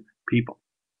 million people.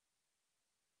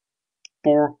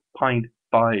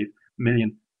 4.5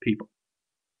 million people.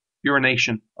 You're a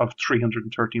nation of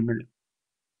 330 million.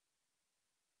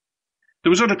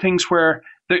 There was other things where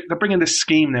they're bringing this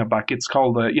scheme now back. It's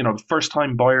called the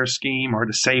first-time buyer scheme or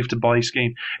the save-to-buy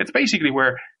scheme. It's basically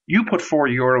where you put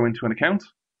 €4 into an account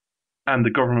and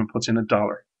the government puts in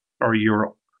 $1 or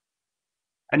 €1.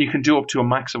 And you can do up to a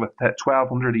max of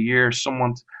 $1,200 a year,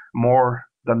 somewhat more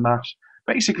than that.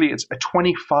 Basically, it's a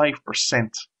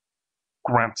 25%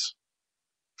 grant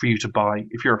for you to buy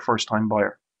if you're a first-time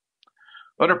buyer.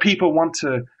 Other people want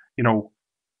to,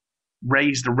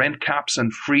 raise the rent caps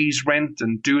and freeze rent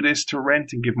and do this to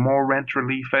rent and give more rent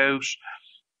relief out.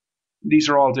 These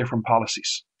are all different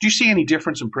policies. Do you see any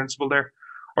difference in principle there?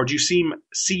 Or do you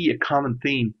see a common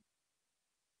theme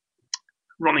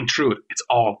running through it? It's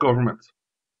all government.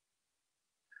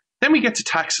 Then we get to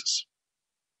taxes.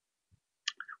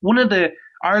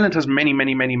 Ireland has many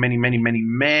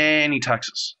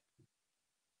taxes.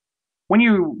 When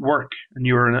you work and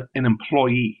you're an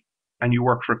employee and you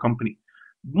work for a company,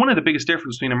 one of the biggest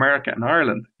differences between America and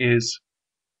Ireland is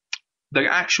the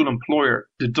actual employer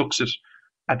deducts it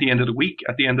at the end of the week,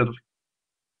 at the end of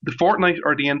the fortnight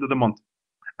or the end of the month.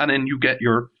 And then you get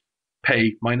your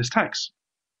pay minus tax.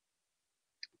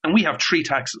 And we have 3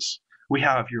 taxes. We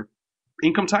have your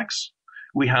income tax.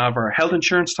 We have our health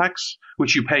insurance tax,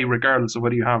 which you pay regardless of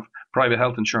whether you have private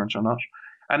health insurance or not.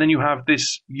 And then you have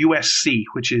this USC,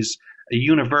 which is a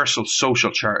universal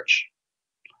social charge.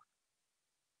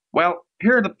 Well,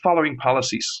 here are the following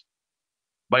policies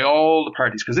by all the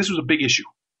parties, because this was a big issue.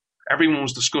 Everyone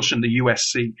was discussing the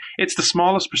USC. It's the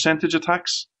smallest percentage of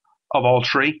tax of all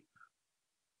 3,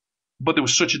 but there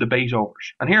was such a debate over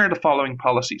it. And here are the following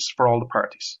policies for all the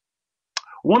parties.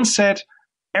 One said,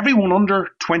 everyone under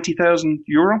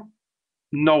 €20,000,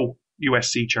 no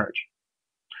USC charge.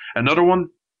 Another one,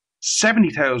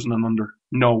 70,000 and under,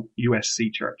 no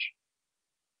USC charge.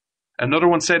 Another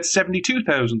one said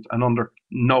 72,000 and under,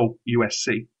 no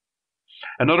USC.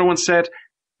 Another one said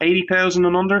 80,000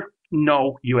 and under,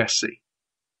 no USC.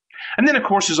 And then, of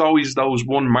course, there's always those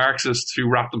one Marxists who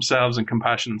wrap themselves in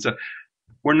compassion and said,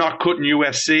 we're not cutting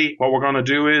USC. What we're going to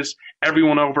do is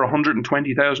everyone over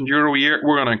 €120,000 a year,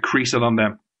 we're going to increase it on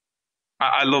them.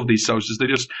 I love these socialists. They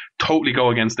just totally go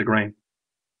against the grain.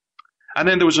 And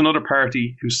then there was another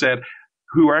party who said,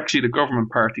 who are actually the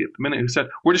government party at the minute, who said,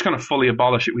 we're just going to fully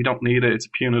abolish it. We don't need it. It's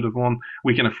a punitive one.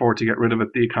 We can afford to get rid of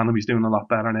it. The economy's doing a lot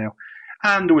better now.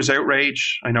 And there was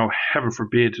outrage. I know, heaven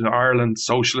forbid, Ireland,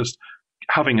 socialist,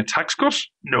 having a tax cut.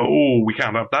 No, we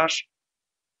can't have that.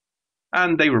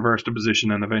 And they reversed the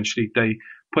position, and eventually they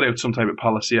put out some type of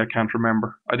policy. I can't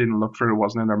remember. I didn't look for it. It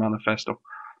wasn't in their manifesto.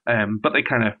 But they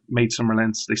kind of made some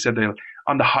relents. They said they'll,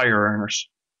 on the higher earners.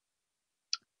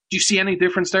 Do you see any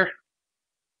difference there?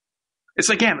 It's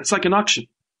like an auction.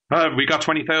 We got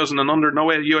 20,000 and under, no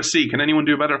USC. Can anyone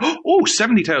do better? Oh,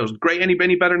 70,000. Great. Any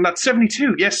better than that?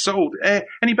 72. Yes, sold.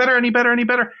 Any better?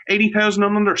 80,000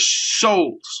 and under,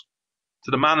 sold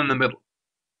to the man in the middle.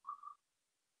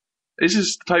 This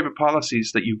is the type of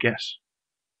policies that you get.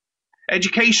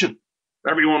 Education.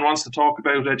 Everyone wants to talk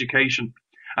about education.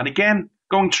 And again,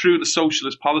 going through the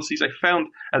socialist policies, I found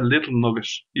a little nugget.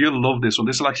 You'll love this one.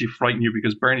 This will actually frighten you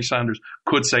because Bernie Sanders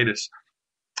could say this.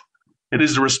 It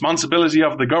is the responsibility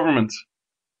of the government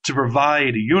to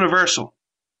provide a universal,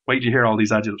 wait till you hear all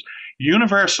these adjectives,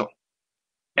 universal,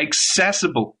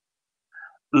 accessible,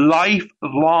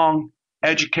 lifelong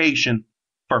education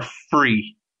for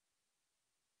free.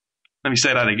 Let me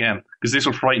say that again, because this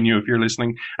will frighten you if you're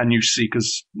listening and you see,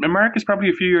 because America's probably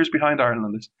a few years behind Ireland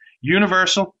on this.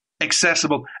 Universal,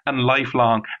 accessible, and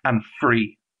lifelong, and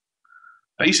free.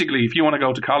 Basically, if you want to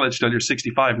go to college till you're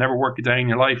 65, never work a day in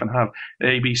your life and have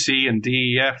ABC and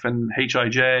DEF and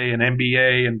HIJ and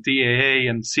MBA and DAA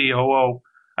and COO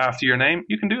after your name,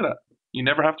 you can do that. You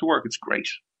never have to work. It's great.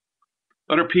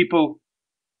 Other people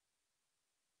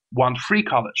want free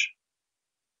college.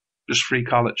 Just free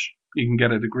college. You can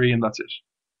get a degree and that's it.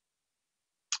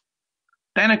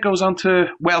 Then it goes on to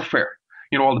welfare.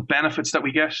 You know, all the benefits that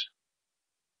we get.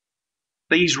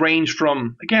 These range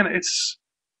from, again,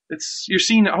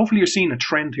 hopefully you're seeing a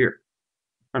trend here.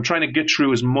 I'm trying to get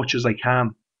through as much as I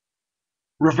can.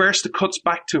 Reverse the cuts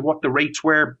back to what the rates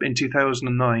were in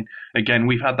 2009. Again,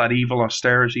 we've had that evil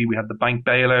austerity. We had the bank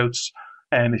bailouts.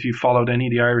 If you followed any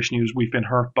of the Irish news, we've been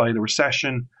hurt by the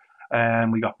recession.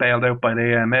 We got bailed out by the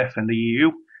IMF and the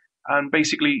EU. And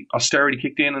basically, austerity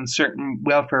kicked in and certain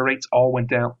welfare rates all went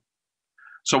down.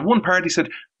 So one party said,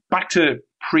 back to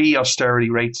pre-austerity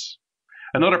rates.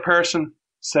 Another person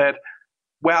said,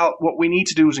 well, what we need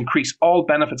to do is increase all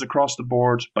benefits across the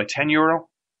board by €10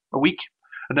 a week.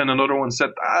 And then another one said,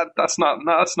 that's not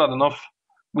enough.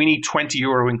 We need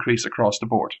 €20 increase across the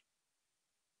board.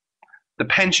 The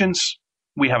pensions,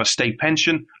 we have a state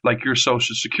pension like your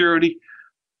Social Security,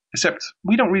 except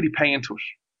we don't really pay into it.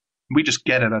 We just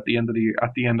get it at the end of the year,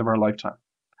 at the end of our lifetime.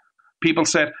 People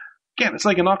said, again, it's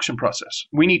like an auction process.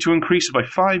 We need to increase it by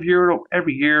 €5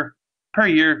 every year, per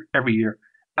year, every year,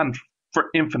 and for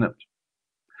infinite.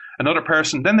 Another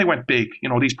person, then they went big,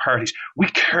 these parties. We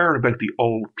care about the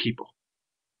old people.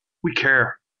 We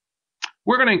care.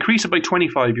 We're going to increase it by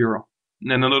 €25.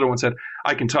 And then another one said,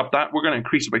 I can top that. We're going to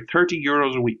increase it by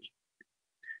 €30 a week.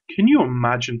 Can you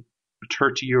imagine a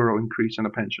 €30 increase in a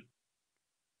pension?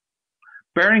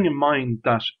 Bearing in mind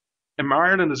that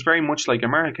Ireland is very much like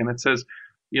America, and it says,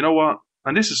 you know what,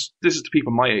 and this is to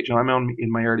people my age, and I'm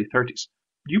in my early 30s,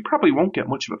 you probably won't get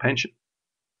much of a pension.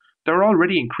 They're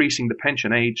already increasing the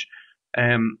pension age.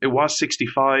 It was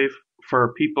 65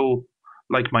 for people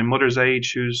like my mother's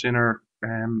age, who's in her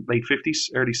late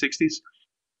 50s, early 60s.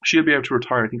 She'll be able to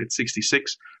retire, I think, at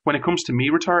 66. When it comes to me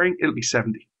retiring, it'll be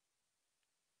 70.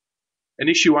 An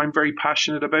issue I'm very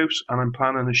passionate about, and I'm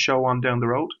planning a show on down the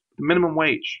road, the minimum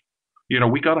wage.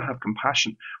 We got to have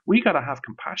compassion. We got to have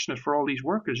compassion for all these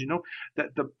workers.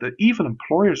 That the evil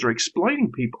employers are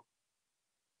exploiting people.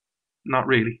 Not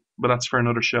really, but that's for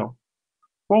another show.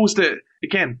 What was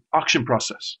auction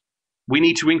process? We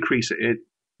need to increase it.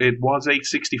 It was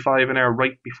 $8.65 an hour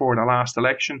right before the last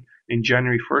election. In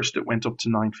January 1st, it went up to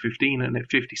 $9.15 and a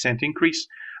 50-cent increase.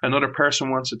 Another person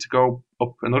wants it to go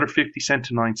up another 50 cent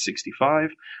to $9.65.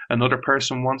 Another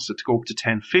person wants it to go up to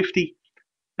 $10.50.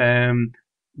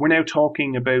 We're now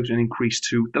talking about an increase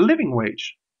to the living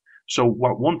wage. So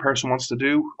what one person wants to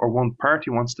do, or one party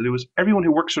wants to do, is everyone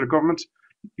who works for the government,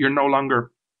 you're no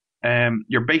longer,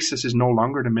 your basis is no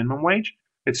longer the minimum wage.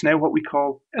 It's now what we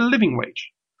call a living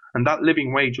wage. And that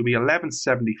living wage will be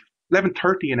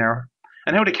 $11.30 an hour.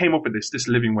 And how they came up with this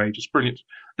living wage is brilliant.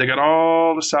 They got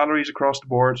all the salaries across the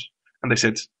board, and they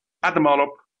said, add them all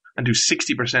up and do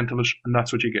 60% of it, and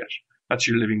that's what you get. That's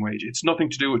your living wage. It's nothing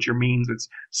to do with your means. It's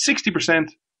 60%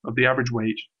 of the average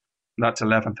wage, and that's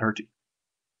 $11.30.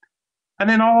 And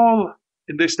then all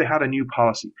in this, they had a new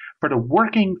policy for the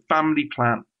working family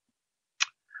plan.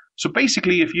 So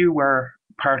basically, if you were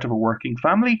part of a working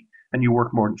family and you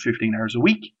work more than 15 hours a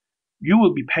week, you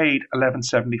will be paid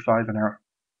 $11.75 an hour.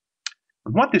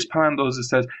 And what this plan does is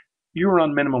says you're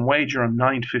on minimum wage, you're on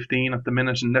 $9.15 at the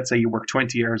minute, and let's say you work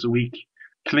 20 hours a week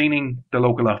cleaning the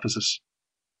local offices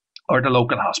or the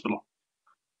local hospital.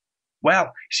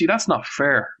 Well, see, that's not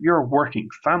fair. You're a working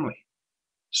family.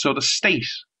 So the state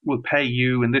will pay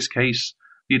you, in this case,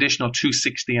 the additional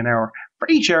 $2.60 an hour for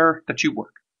each hour that you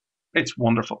work. It's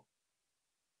wonderful.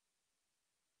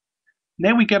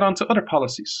 Now we get on to other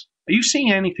policies. Are you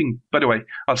seeing anything, by the way,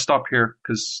 I'll stop here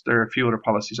because there are a few other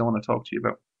policies I want to talk to you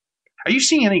about. Are you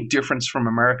seeing any difference from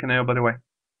America now, by the way?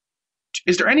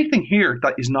 Is there anything here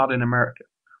that is not in America?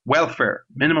 Welfare,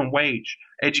 minimum wage,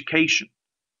 education,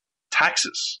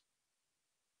 taxes,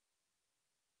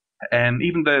 and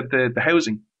even the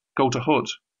housing go to HUD.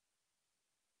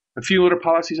 A few other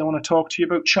policies I want to talk to you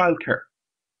about. Childcare.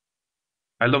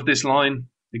 I love this line.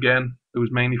 Again, it was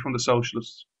mainly from the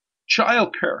socialists.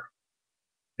 Childcare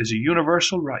is a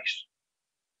universal right.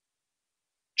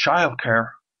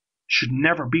 Childcare should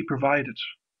never be provided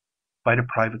by the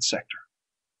private sector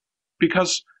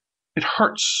because it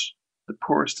hurts the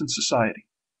poorest in society.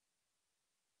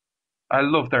 I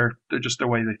love their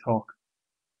way they talk.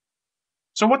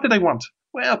 So what did they want?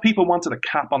 Well, people wanted a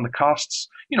cap on the costs.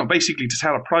 Basically to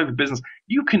tell a private business,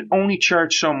 you can only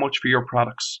charge so much for your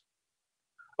products.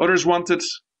 Others wanted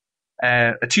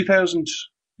a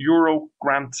 €2,000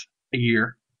 grant a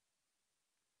year.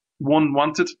 One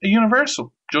wanted a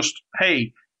universal. Just,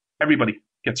 hey, everybody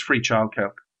gets free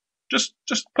childcare. Just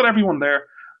put everyone there.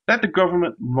 Let the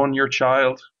government run your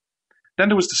child. Then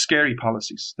there was the scary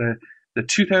policies. The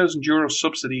 €2,000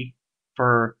 subsidy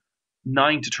for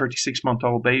 9 to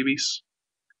 36-month-old babies.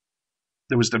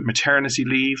 There was the maternity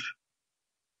leave,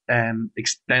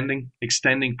 extending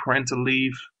parental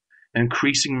leave,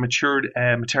 increasing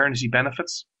maternity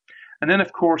benefits. And then,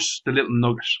 of course, the little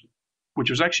nugget, which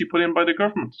was actually put in by the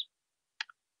government.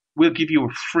 We'll give you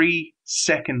a free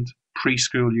second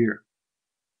preschool year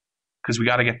because we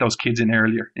got to get those kids in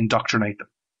earlier, indoctrinate them.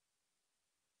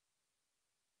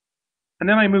 And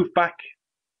then I moved back.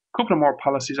 A couple of more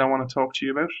policies I want to talk to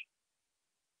you about.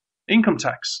 Income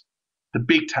tax, the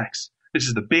big tax. This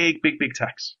is the big, big, big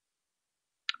tax.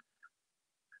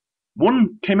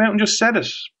 One came out and just said it.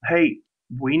 Hey,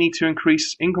 we need to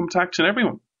increase income tax on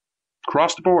everyone,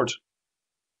 across the board.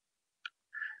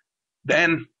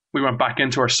 Then we went back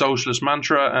into our socialist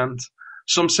mantra and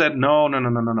some said, no.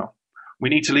 We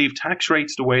need to leave tax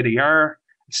rates the way they are,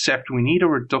 except we need a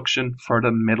reduction for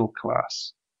the middle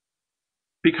class.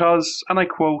 Because, and I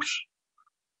quote,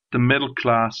 the middle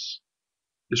class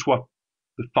is what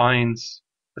defines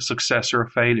a success or a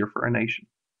failure for a nation.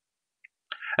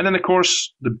 And then, of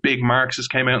course, the big Marxists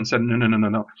came out and said,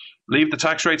 no. Leave the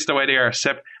tax rates the way they are,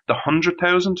 except the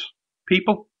 100,000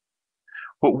 people.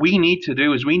 What we need to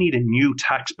do is we need a new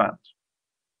tax band.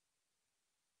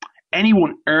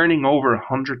 Anyone earning over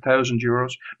 €100,000,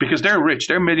 because they're rich,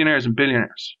 they're millionaires and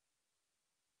billionaires.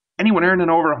 Anyone earning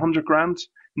over 100 grand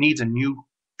needs a new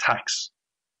tax.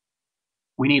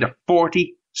 We need a 47%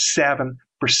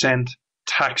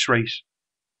 tax rate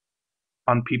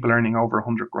on people earning over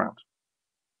 100 grand.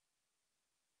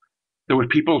 There were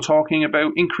people talking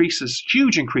about increases,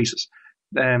 huge increases.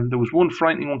 There was one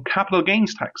frightening one, capital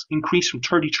gains tax, increased from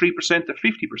 33% to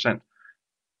 50%.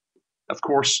 Of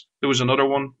course, there was another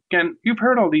one. Again, you've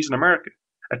heard all these in America.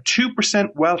 A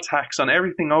 2% wealth tax on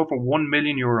everything over €1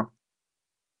 million.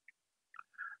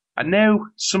 And now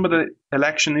some of the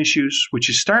election issues, which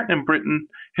is starting in Britain,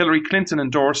 Hillary Clinton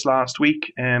endorsed last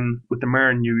week with the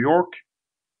mayor in New York,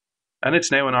 and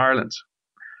it's now in Ireland.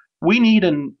 We need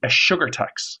a sugar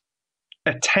tax,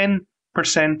 a 10%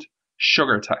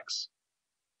 sugar tax.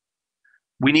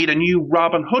 We need a new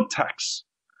Robin Hood tax,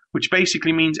 which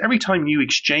basically means every time you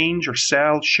exchange or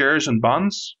sell shares and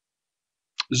bonds,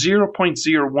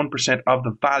 0.01% of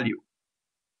the value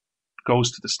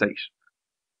goes to the state.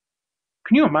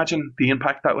 Can you imagine the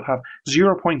impact that would have?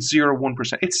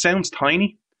 0.01%. It sounds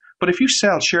tiny, but if you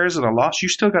sell shares at a loss, you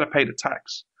still got to pay the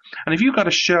tax. And if you got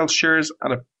to sell shares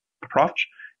at a profit,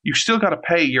 you still got to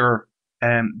pay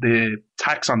the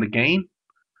tax on the gain,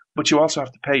 but you also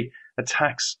have to pay a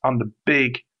tax on the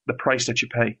price that you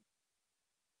pay.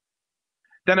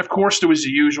 Then, of course, there was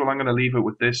the usual. I'm going to leave it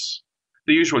with this.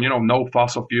 The usual, no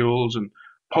fossil fuels and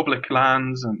public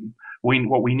lands, and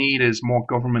what we need is more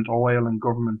government oil and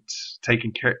government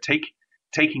taking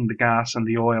the gas and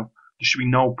the oil. There should be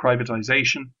no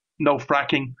privatization, no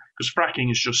fracking, because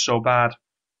fracking is just so bad.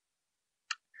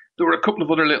 There were a couple of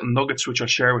other little nuggets which I'll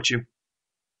share with you.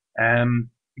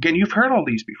 Again, you've heard all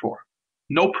these before.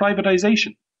 No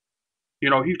privatization.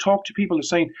 You talk to people who are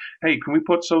saying, hey, can we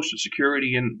put Social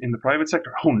Security in the private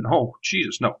sector? Oh, no,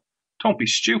 Jesus, no. Don't be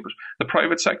stupid. The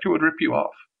private sector would rip you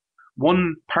off.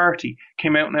 One party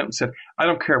came out and said, I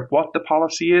don't care what the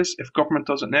policy is, if government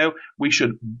does it now, we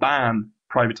should ban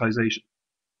privatization.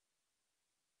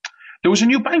 There was a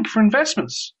new bank for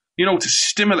investments, to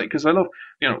stimulate, because I love,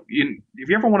 if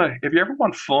you ever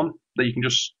want fun that you can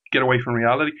just get away from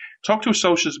reality, talk to a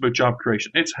socialist about job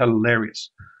creation. It's hilarious.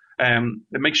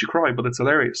 It makes you cry, but it's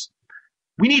hilarious.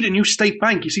 We need a new state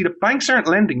bank. You see, the banks aren't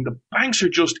lending. The banks are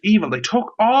just evil. They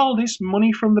took all this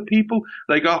money from the people.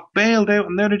 They got bailed out,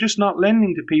 and now they're just not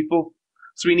lending to people.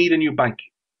 So we need a new bank.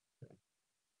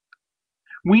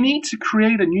 We need to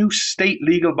create a new state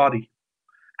legal body.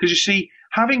 Because you see,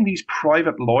 having these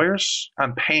private lawyers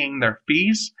and paying their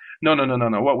fees, no.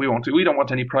 What we won't do, we don't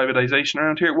want any privatization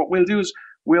around here. What we'll do is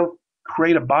we'll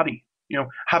create a body.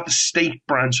 Have the state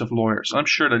branch of lawyers. I'm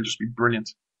sure they'll just be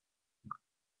brilliant.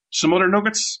 Some other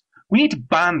nuggets. We need to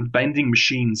ban vending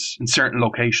machines in certain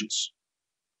locations.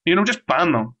 Just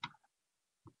ban them.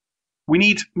 We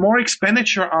need more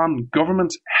expenditure on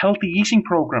government healthy eating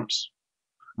programs.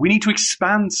 We need to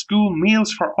expand school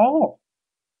meals for all.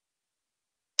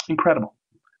 Incredible.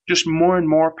 Just more and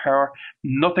more power.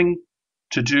 Nothing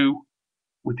to do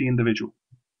with the individual.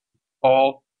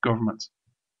 All government.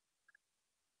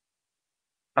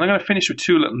 And I'm going to finish with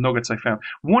two little nuggets I found.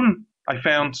 One, I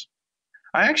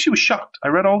actually was shocked. I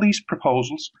read all these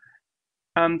proposals,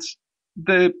 and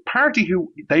the party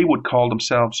who they would call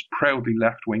themselves proudly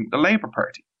left-wing, the Labour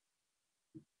Party,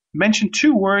 mentioned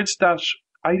two words that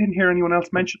I didn't hear anyone else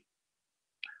mention.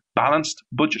 Balanced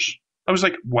budget. I was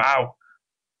like, wow.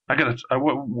 Did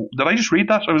I just read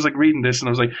that? I was like reading this, and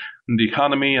I was like, the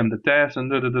economy and the debt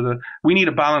and we need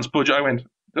a balanced budget. I went,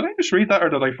 did I just read that, or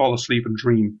did I fall asleep and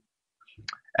dream?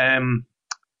 And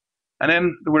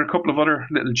then there were a couple of other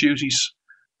little duties.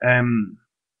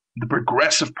 The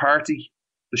Progressive Party,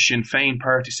 the Sinn Féin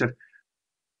party, said,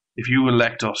 if you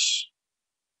elect us,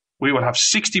 we will have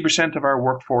 60% of our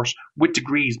workforce with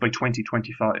degrees by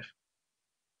 2025.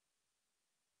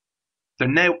 They're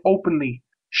now openly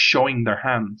showing their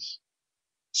hands.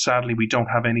 Sadly, we don't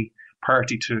have any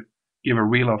party to give a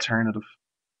real alternative.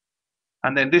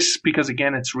 And then this, because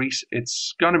again, it's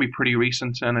going to be pretty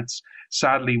recent, and it's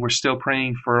sadly we're still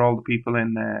praying for all the people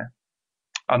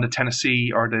on the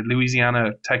Tennessee or the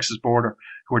Louisiana-Texas border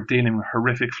who are dealing with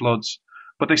horrific floods.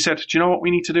 But they said, do you know what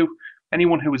we need to do?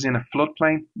 Anyone who is in a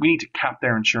floodplain, we need to cap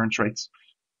their insurance rates.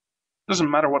 Doesn't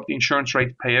matter what the insurance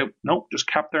rates pay out. No, just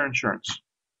cap their insurance.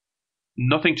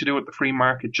 Nothing to do with the free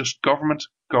market, just government.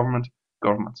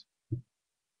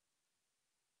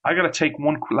 I got to take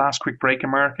one last quick break,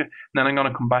 America, and then I'm going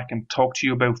to come back and talk to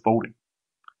you about voting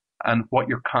and what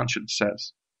your conscience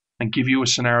says and give you a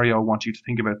scenario I want you to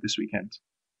think about this weekend.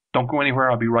 Don't go anywhere.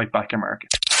 I'll be right back, America.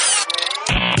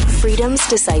 Freedom's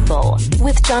Disciple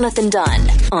with Jonathan Dunn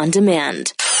on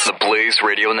demand. The Blaze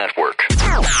Radio Network.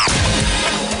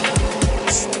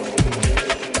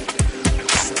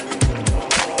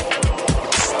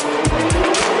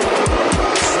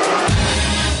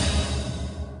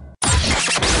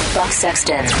 Buck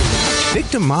Sexton.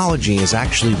 Victimology is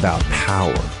actually about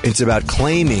power. It's about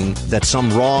claiming that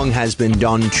some wrong has been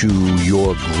done to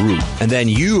your group. And then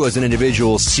you as an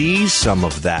individual seize some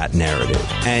of that narrative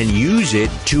and use it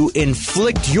to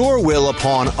inflict your will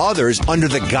upon others under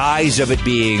the guise of it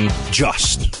being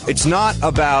just. It's not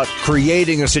about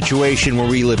creating a situation where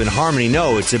we live in harmony.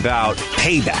 No, it's about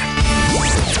payback.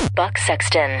 Buck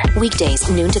Sexton. Weekdays,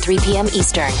 noon to 3 p.m.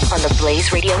 Eastern on the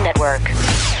Blaze Radio Network.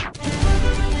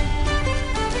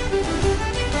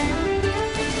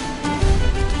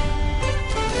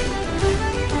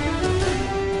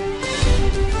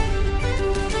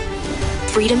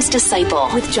 Freedom's Disciple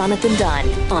with Jonathan Dunn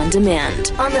on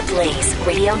demand on the Blaze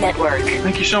Radio Network.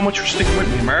 Thank you so much for sticking with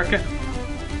me, America.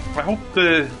 I hope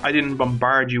I didn't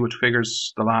bombard you with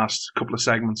figures the last couple of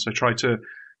segments. I tried to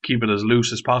keep it as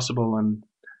loose as possible and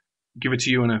give it to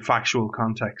you in a factual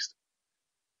context.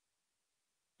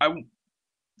 I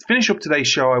finish up today's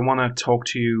show. I want to talk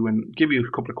to you and give you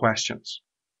a couple of questions.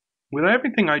 With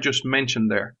everything I just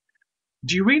mentioned there,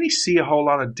 do you really see a whole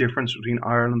lot of difference between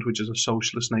Ireland, which is a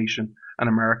socialist nation, and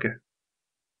America?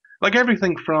 Like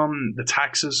everything from the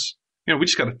taxes, we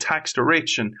just got to tax the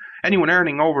rich, and anyone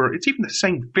earning over, it's even the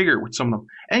same figure with some of them.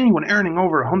 Anyone earning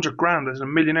over 100 grand is a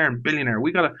millionaire and billionaire.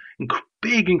 We got a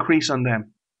big increase on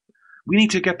them. We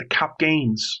need to get the cap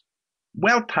gains,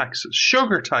 wealth taxes,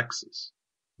 sugar taxes,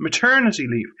 maternity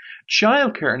leave,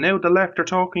 childcare. Now the left are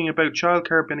talking about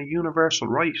childcare being a universal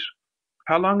right.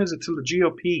 How long is it till the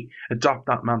GOP adopt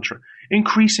that mantra?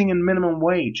 Increasing in minimum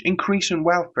wage, increase in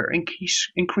welfare,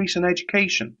 increase in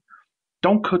education.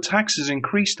 Don't cut taxes,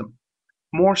 increase them.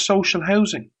 More social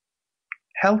housing,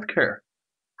 healthcare,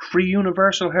 free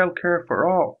universal healthcare for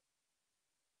all.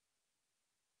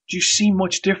 Do you see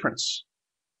much difference?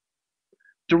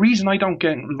 The reason I don't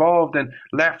get involved in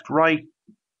left, right,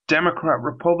 Democrat,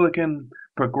 Republican,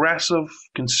 progressive,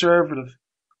 conservative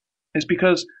is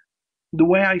because the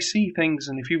way I see things,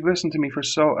 and if you've listened to me for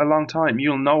a long time,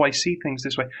 you'll know I see things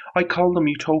this way. I call them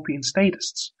utopian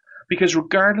statists. Because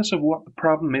regardless of what the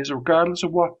problem is, regardless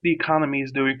of what the economy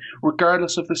is doing,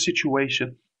 regardless of the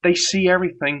situation, they see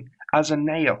everything as a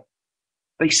nail.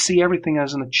 They see everything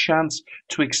as a chance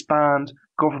to expand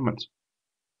government.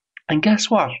 And guess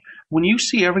what? When you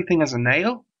see everything as a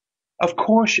nail, of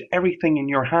course everything in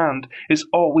your hand is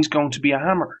always going to be a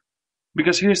hammer.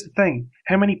 Because here's the thing,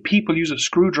 how many people use a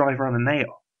screwdriver on a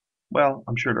nail? Well,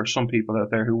 I'm sure there's some people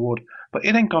out there who would, but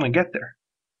it ain't going to get there.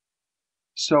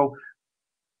 So,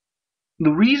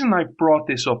 the reason I brought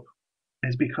this up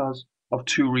is because of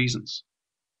two reasons.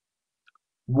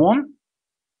 One,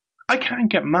 I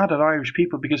can't get mad at Irish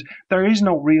people because there is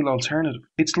no real alternative.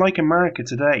 It's like America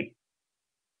today.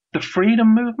 The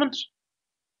freedom movement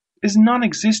is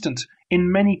non-existent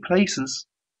in many places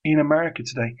in America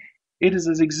today. It is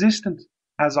as existent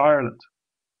as Ireland.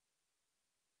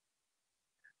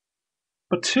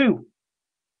 But two,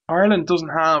 Ireland doesn't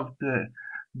have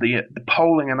the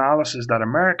polling analysis that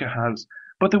America has,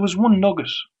 but there was one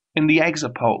nugget in the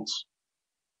exit polls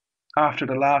after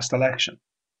the last election.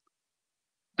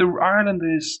 The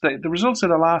results of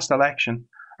the last election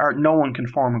are no one can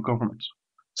form a government.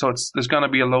 So there's going to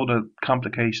be a load of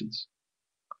complications.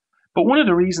 But one of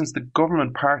the reasons the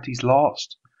government parties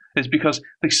lost is because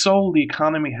they sold the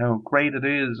economy, how great it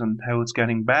is and how it's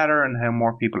getting better and how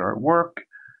more people are at work.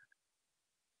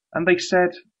 And they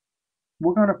said,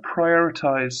 we're going to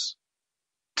prioritize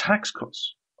tax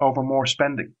cuts over more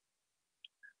spending.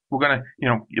 We're going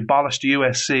to, abolish the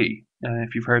USC.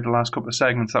 If you've heard the last couple of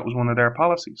segments, that was one of their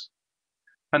policies.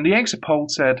 And the exit poll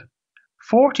said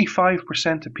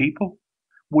 45% of people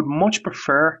would much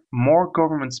prefer more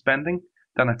government spending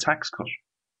than a tax cut.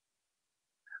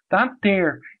 That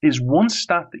there is one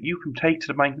stat that you can take to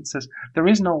the bank and says there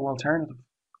is no alternative.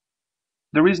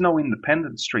 There is no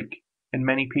independent streak in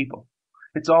many people.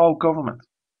 It's all government.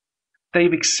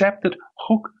 They've accepted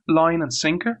hook, line and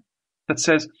sinker that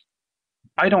says,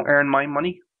 I don't earn my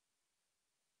money.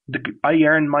 I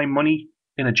earn my money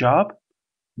in a job.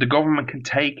 The government can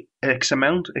take X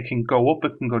amount. It can go up,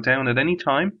 it can go down at any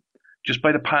time just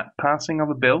by the passing of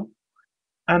a bill.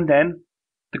 And then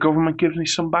the government gives me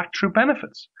some back through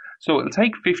benefits. So it'll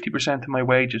take 50% of my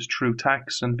wages through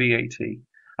tax and VAT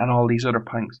and all these other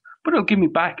things. But it'll give me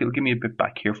back. It'll give me a bit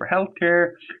back here for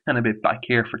healthcare and a bit back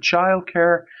here for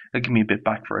childcare. It'll give me a bit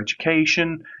back for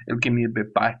education. It'll give me a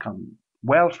bit back on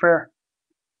welfare.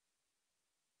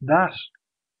 That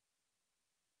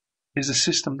is a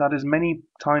system that is many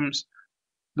times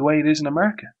the way it is in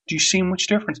America. Do you see much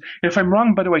difference? If I'm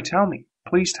wrong, by the way, tell me.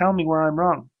 Please tell me where I'm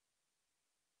wrong.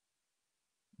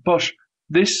 But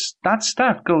that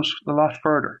stat goes a lot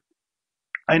further.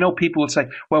 I know people will say,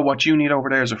 well, what you need over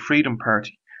there is a freedom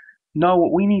party. No,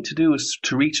 what we need to do is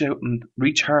to reach out and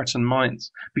reach hearts and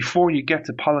minds before you get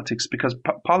to politics, because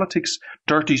politics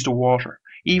dirties the water.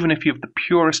 Even if you have the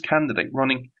purest candidate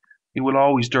running, it will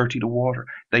always dirty the water.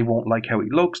 They won't like how he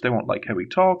looks. They won't like how he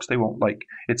talks. They won't like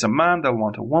it's a man. They'll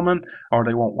want a woman, or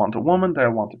they won't want a woman.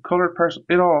 They'll want a colored person.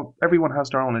 Everyone has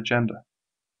their own agenda.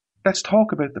 Let's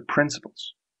talk about the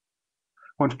principles.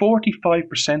 When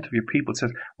 45% of your people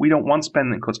says, we don't want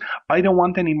spending cuts, I don't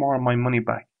want any more of my money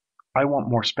back, I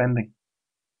want more spending.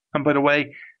 And by the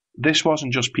way, this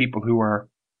wasn't just people who are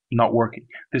not working.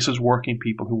 This is working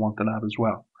people who wanted that as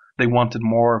well. They wanted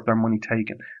more of their money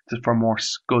taken for more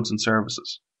goods and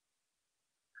services.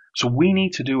 So we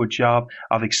need to do a job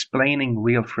of explaining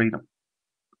real freedom.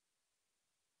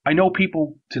 I know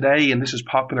people today, and this is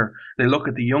popular, they look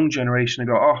at the young generation and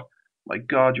go, oh my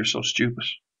God, you're so stupid.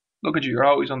 Look at you, you're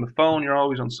always on the phone, you're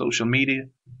always on social media.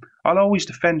 I'll always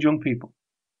defend young people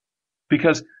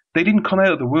because they didn't come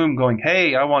out of the womb going,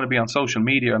 hey, I want to be on social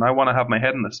media and I want to have my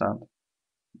head in the sand.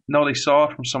 No, they saw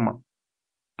it from someone.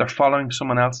 They're following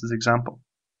someone else's example.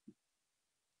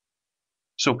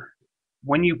 So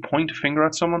when you point a finger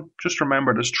at someone, just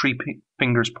remember there's three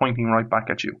fingers pointing right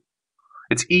back at you.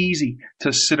 It's easy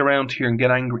to sit around here and get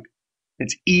angry.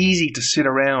 It's easy to sit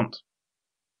around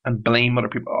and blame other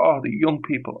people. Oh, the young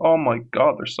people. Oh my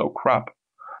God, they're so crap.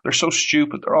 They're so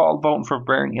stupid. They're all voting for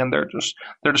Bernie and they're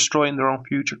destroying their own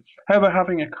future. How about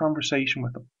having a conversation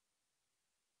with them?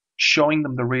 Showing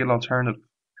them the real alternative.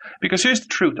 Because here's the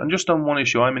truth, and just on one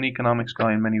issue, I'm an economics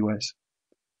guy in many ways.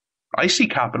 I see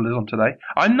capitalism today.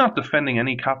 I'm not defending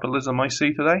any capitalism I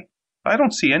see today. I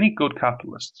don't see any good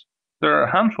capitalists. There are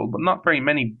a handful, but not very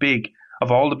many big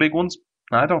of all the big ones.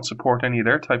 I don't support any of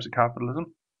their types of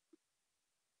capitalism.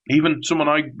 Even someone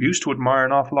I used to admire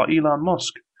an awful lot, Elon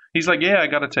Musk. He's like, yeah, I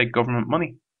got to take government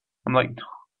money. I'm like,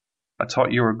 I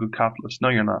thought you were a good capitalist. No,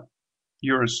 you're not.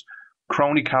 You're as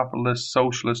crony capitalist,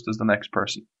 socialist as the next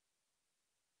person.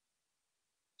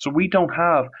 So we don't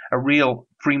have a real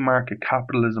free market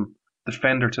capitalism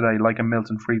defender today like a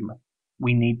Milton Friedman.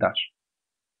 We need that.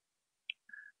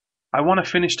 I want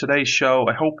to finish today's show.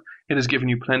 I hope it has given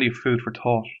you plenty of food for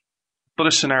thought. But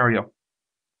a scenario.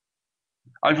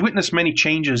 I've witnessed many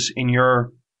changes in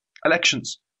your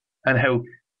elections and how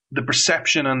the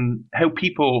perception and how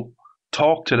people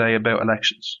talk today about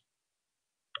elections.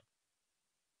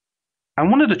 And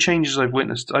one of the changes I've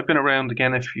witnessed, I've been around,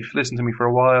 again, if you've listened to me for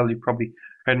a while, you've probably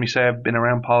heard me say I've been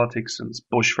around politics since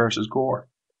Bush versus Gore.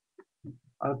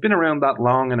 I've been around that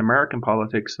long in American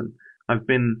politics, and I've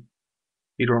been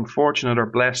either unfortunate or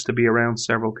blessed to be around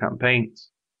several campaigns.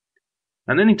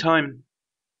 And any time,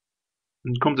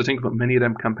 and come to think of it, many of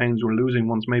them campaigns were losing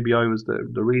ones. Maybe I was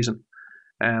the reason.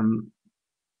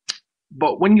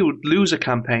 But when you would lose a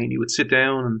campaign, you would sit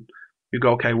down and you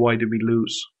go, okay, why did we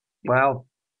lose? Well,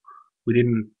 we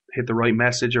didn't hit the right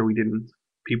message, or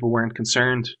people weren't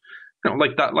concerned.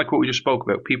 Like what we just spoke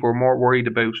about. People were more worried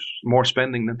about more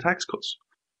spending than tax cuts.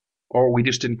 Or we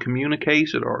just didn't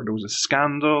communicate it, or there was a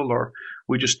scandal, or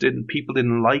people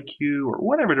didn't like you, or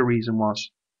whatever the reason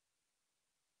was.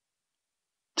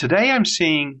 Today I'm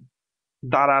seeing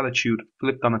that attitude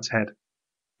flipped on its head.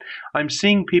 I'm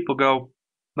seeing people go,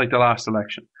 like the last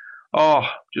election, oh,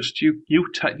 just you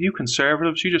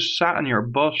conservatives, you just sat in your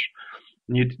butt,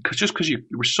 and because you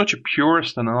were such a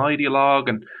purist and an ideologue,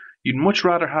 and you'd much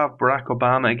rather have Barack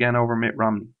Obama again over Mitt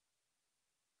Romney.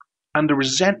 And the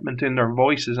resentment in their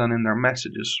voices and in their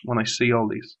messages when I see all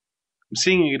these. I'm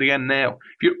seeing it again now.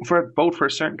 If you vote for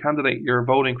a certain candidate, you're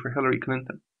voting for Hillary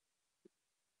Clinton.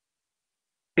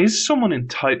 Is someone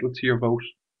entitled to your vote?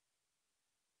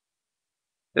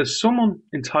 Is someone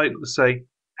entitled to say,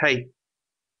 hey,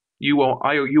 I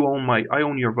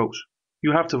own your vote.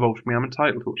 You have to vote for me. I'm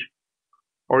entitled to it.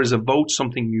 Or is a vote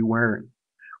something you earn,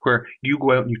 where you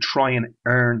go out and you try and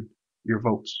earn your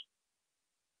votes?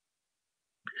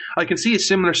 I can see a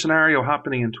similar scenario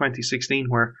happening in 2016,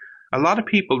 where a lot of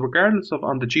people, regardless of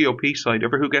on the GOP side,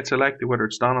 ever who gets elected, whether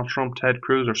it's Donald Trump, Ted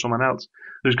Cruz, or someone else,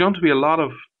 there's going to be a lot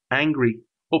of angry,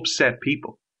 upset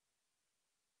people.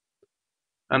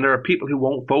 And there are people who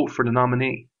won't vote for the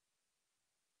nominee.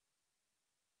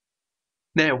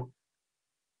 Now,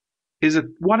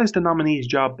 what is the nominee's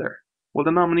job there? Well,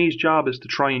 the nominee's job is to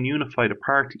try and unify the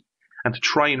party and to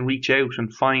try and reach out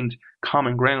and find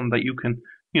common ground that you can,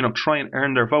 try and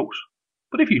earn their vote.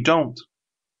 But if you don't,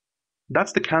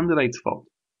 that's the candidate's fault.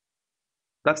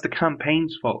 That's the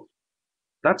campaign's fault.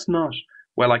 That's not,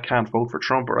 well, I can't vote for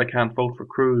Trump or I can't vote for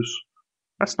Cruz.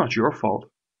 That's not your fault.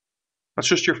 That's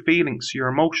just your feelings, your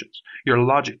emotions, your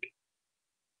logic.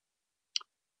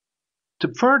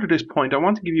 To further this point, I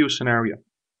want to give you a scenario.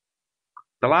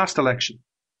 The last election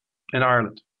in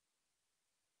Ireland.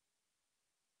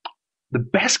 The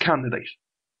best candidate,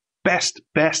 best,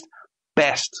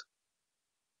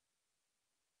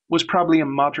 was probably in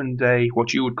modern day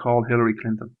what you would call Hillary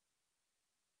Clinton.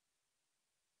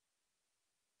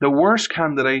 The worst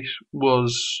candidate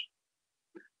was,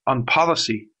 on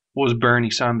policy, was Bernie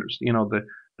Sanders,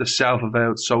 the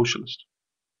self-avowed socialist.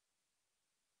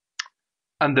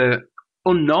 And the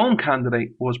unknown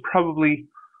candidate was probably,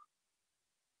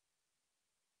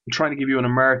 I'm trying to give you an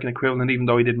American equivalent, even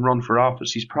though he didn't run for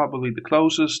office, he's probably the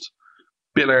closest,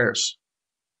 Bill Ayers.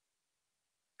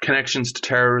 Connections to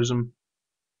terrorism,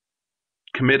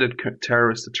 committed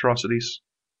terrorist atrocities,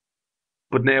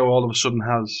 but now all of a sudden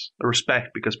has a respect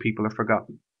because people have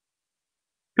forgotten.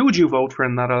 Who would you vote for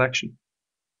in that election?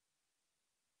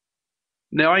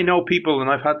 Now, I know people, and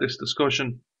I've had this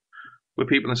discussion with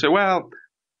people and say, well,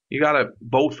 you got to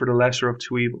vote for the lesser of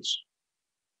two evils.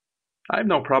 I have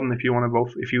no problem if you want to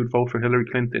vote, if you would vote for Hillary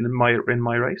Clinton in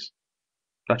my race.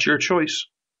 That's your choice.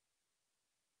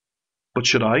 But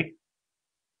should I?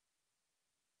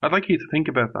 I'd like you to think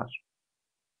about that.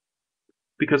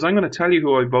 Because I'm going to tell you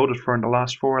who I voted for in the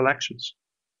last 4 elections.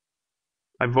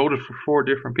 I voted for 4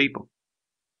 different people.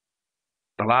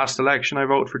 The last election, I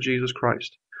voted for Jesus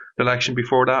Christ. The election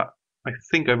before that, I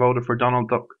think I voted for Donald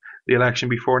Duck. The election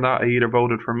before that, I either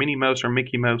voted for Minnie Mouse or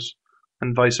Mickey Mouse,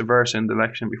 and vice versa in the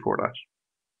election before that.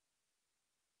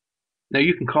 Now,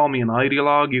 you can call me an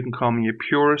ideologue, you can call me a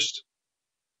purist,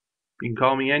 you can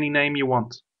call me any name you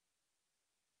want.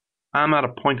 I'm at a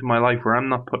point in my life where I'm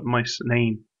not putting my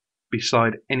name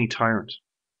beside any tyrant.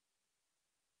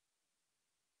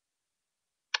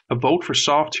 A vote for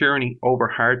soft tyranny over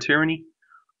hard tyranny,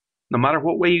 no matter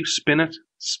what way you spin it,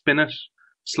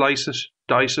 slice it,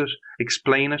 dice it,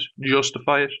 explain it,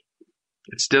 justify it,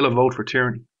 it's still a vote for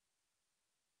tyranny.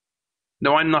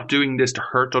 Now, I'm not doing this to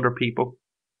hurt other people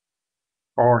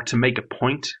or to make a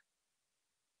point.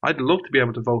 I'd love to be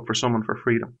able to vote for someone for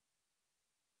freedom.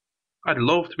 I'd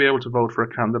love to be able to vote for a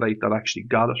candidate that actually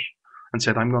got it and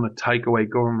said, I'm going to take away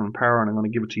government power and I'm going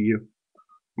to give it to you.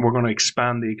 We're going to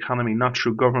expand the economy, not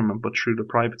through government, but through the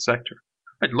private sector.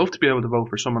 I'd love to be able to vote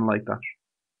for someone like that.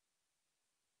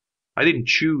 I didn't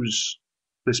choose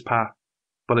this path,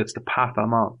 but it's the path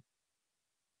I'm on.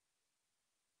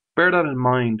 Bear that in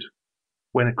mind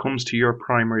when it comes to your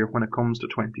primary or when it comes to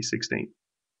 2016.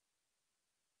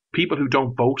 People who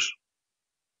don't vote,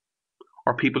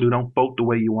 or people who don't vote the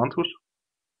way you want it,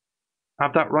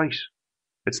 have that right.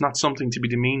 It's not something to be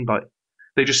demeaned by.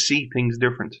 They just see things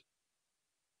different.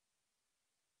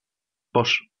 But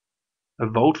a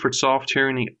vote for soft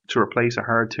tyranny to replace a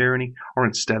hard tyranny, or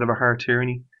instead of a hard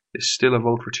tyranny, is still a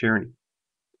vote for tyranny,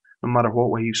 no matter what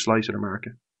way you slice it, America.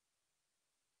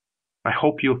 I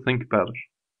hope you'll think about it.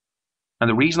 And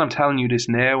the reason I'm telling you this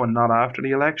now and not after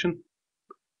the election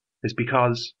is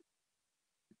because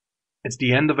it's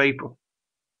the end of April.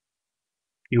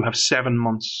 You have 7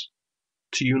 months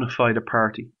to unify the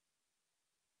party.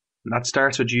 And that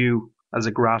starts with you as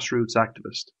a grassroots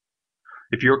activist.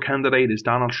 If your candidate is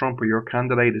Donald Trump or your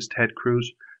candidate is Ted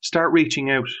Cruz, start reaching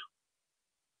out.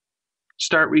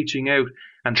 Start reaching out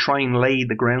and try and lay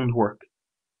the groundwork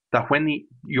that when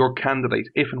your candidate,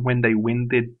 if and when they win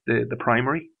the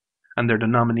primary and they're the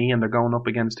nominee and they're going up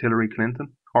against Hillary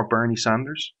Clinton or Bernie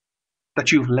Sanders,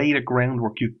 that you've laid a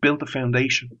groundwork, you've built a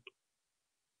foundation,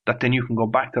 that then you can go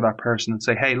back to that person and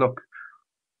say, hey, look,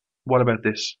 what about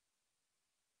this?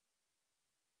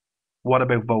 What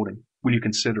about voting? Will you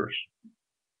consider it?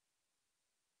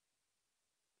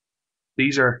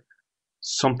 These are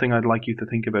something I'd like you to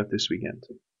think about this weekend.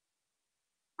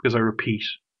 Because I repeat,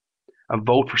 a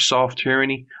vote for soft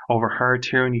tyranny over hard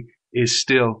tyranny is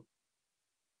still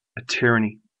a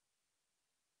tyranny.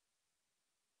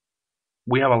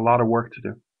 We have a lot of work to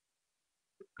do.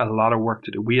 A lot of work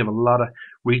to do. We have a lot of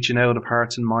reaching out of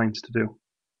hearts and minds to do.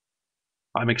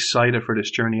 I'm excited for this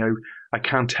journey. I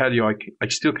can't tell you, I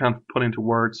still can't put into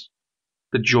words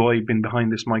the joy being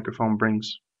behind this microphone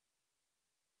brings.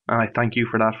 And I thank you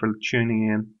for that, for tuning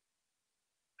in,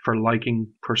 for liking,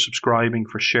 for subscribing,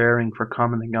 for sharing, for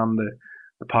commenting on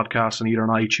the podcast on either on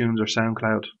iTunes or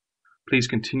SoundCloud. Please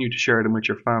continue to share them with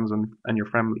your fans and your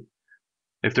family.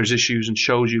 If there's issues and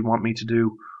shows you want me to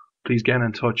do, please get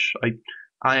in touch.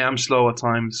 I am slow at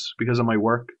times because of my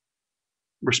work,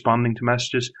 responding to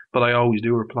messages, but I always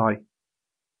do reply.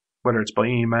 Whether it's by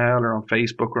email or on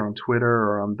Facebook or on Twitter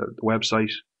or on the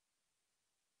website.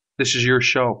 This is your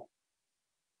show.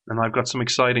 And I've got some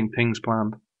exciting things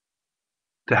planned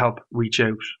to help reach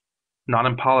out. Not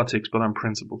in politics, but on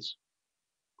principles.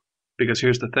 Because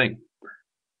here's the thing.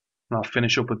 And I'll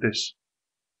finish up with this.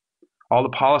 All the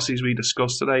policies we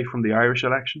discussed today from the Irish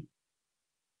election,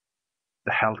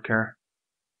 the healthcare,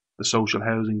 the social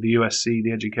housing, the USC,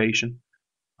 the education,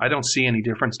 I don't see any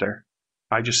difference there.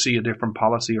 I just see a different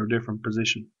policy or different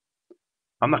position.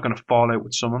 I'm not going to fall out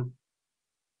with someone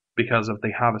because if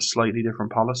they have a slightly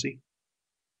different policy.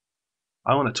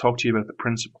 I want to talk to you about the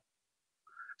principle.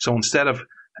 So instead of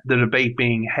the debate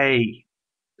being, hey,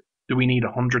 Do we need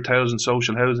 100,000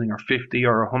 social housing, or 50,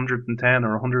 or 110,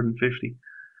 or 150?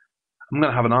 I'm going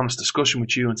to have an honest discussion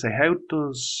with you and say, how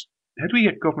do we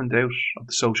get government out of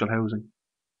the social housing?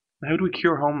 How do we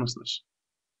cure homelessness?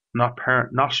 Not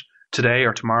today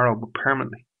or tomorrow, but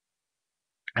permanently.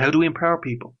 How do we empower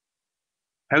people?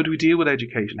 How do we deal with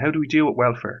education? How do we deal with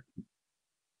welfare?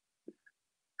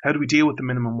 How do we deal with the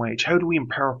minimum wage? How do we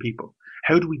empower people?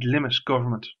 How do we limit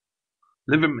government?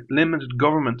 Limited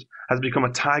government has become a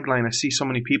tagline I see so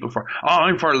many people for. Oh,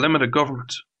 I'm for limited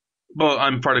government. But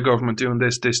I'm for the government doing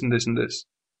this, this, and this, and this.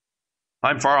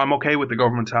 I'm okay with the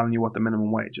government telling you what the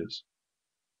minimum wage is.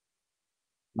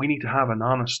 We need to have an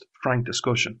honest, frank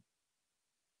discussion.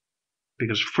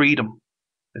 Because freedom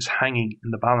is hanging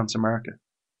in the balance, America.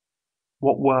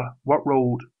 What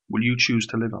road will you choose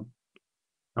to live on?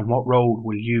 And what road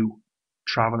will you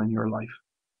travel in your life?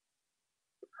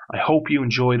 I hope you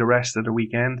enjoy the rest of the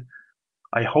weekend.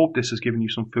 I hope this has given you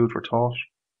some food for thought.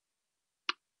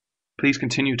 Please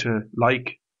continue to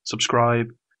like, subscribe,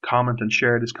 comment and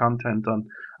share this content on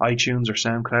iTunes or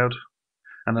SoundCloud.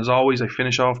 And as always, I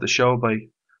finish off the show by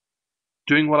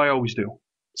doing what I always do,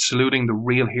 saluting the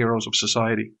real heroes of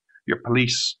society, your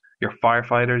police, your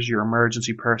firefighters, your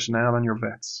emergency personnel and your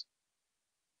vets.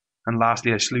 And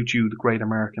lastly, I salute you, the great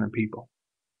American people.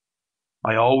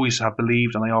 I always have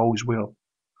believed and I always will.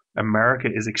 America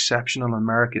is exceptional.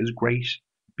 America is great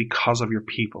because of your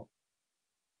people.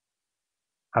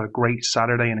 Have a great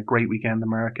Saturday and a great weekend,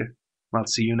 America. I'll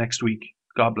see you next week.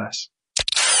 God bless.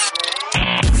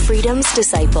 Freedom's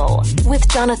Disciple with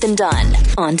Jonathan Dunn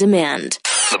on demand.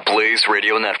 The Blaze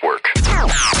Radio Network.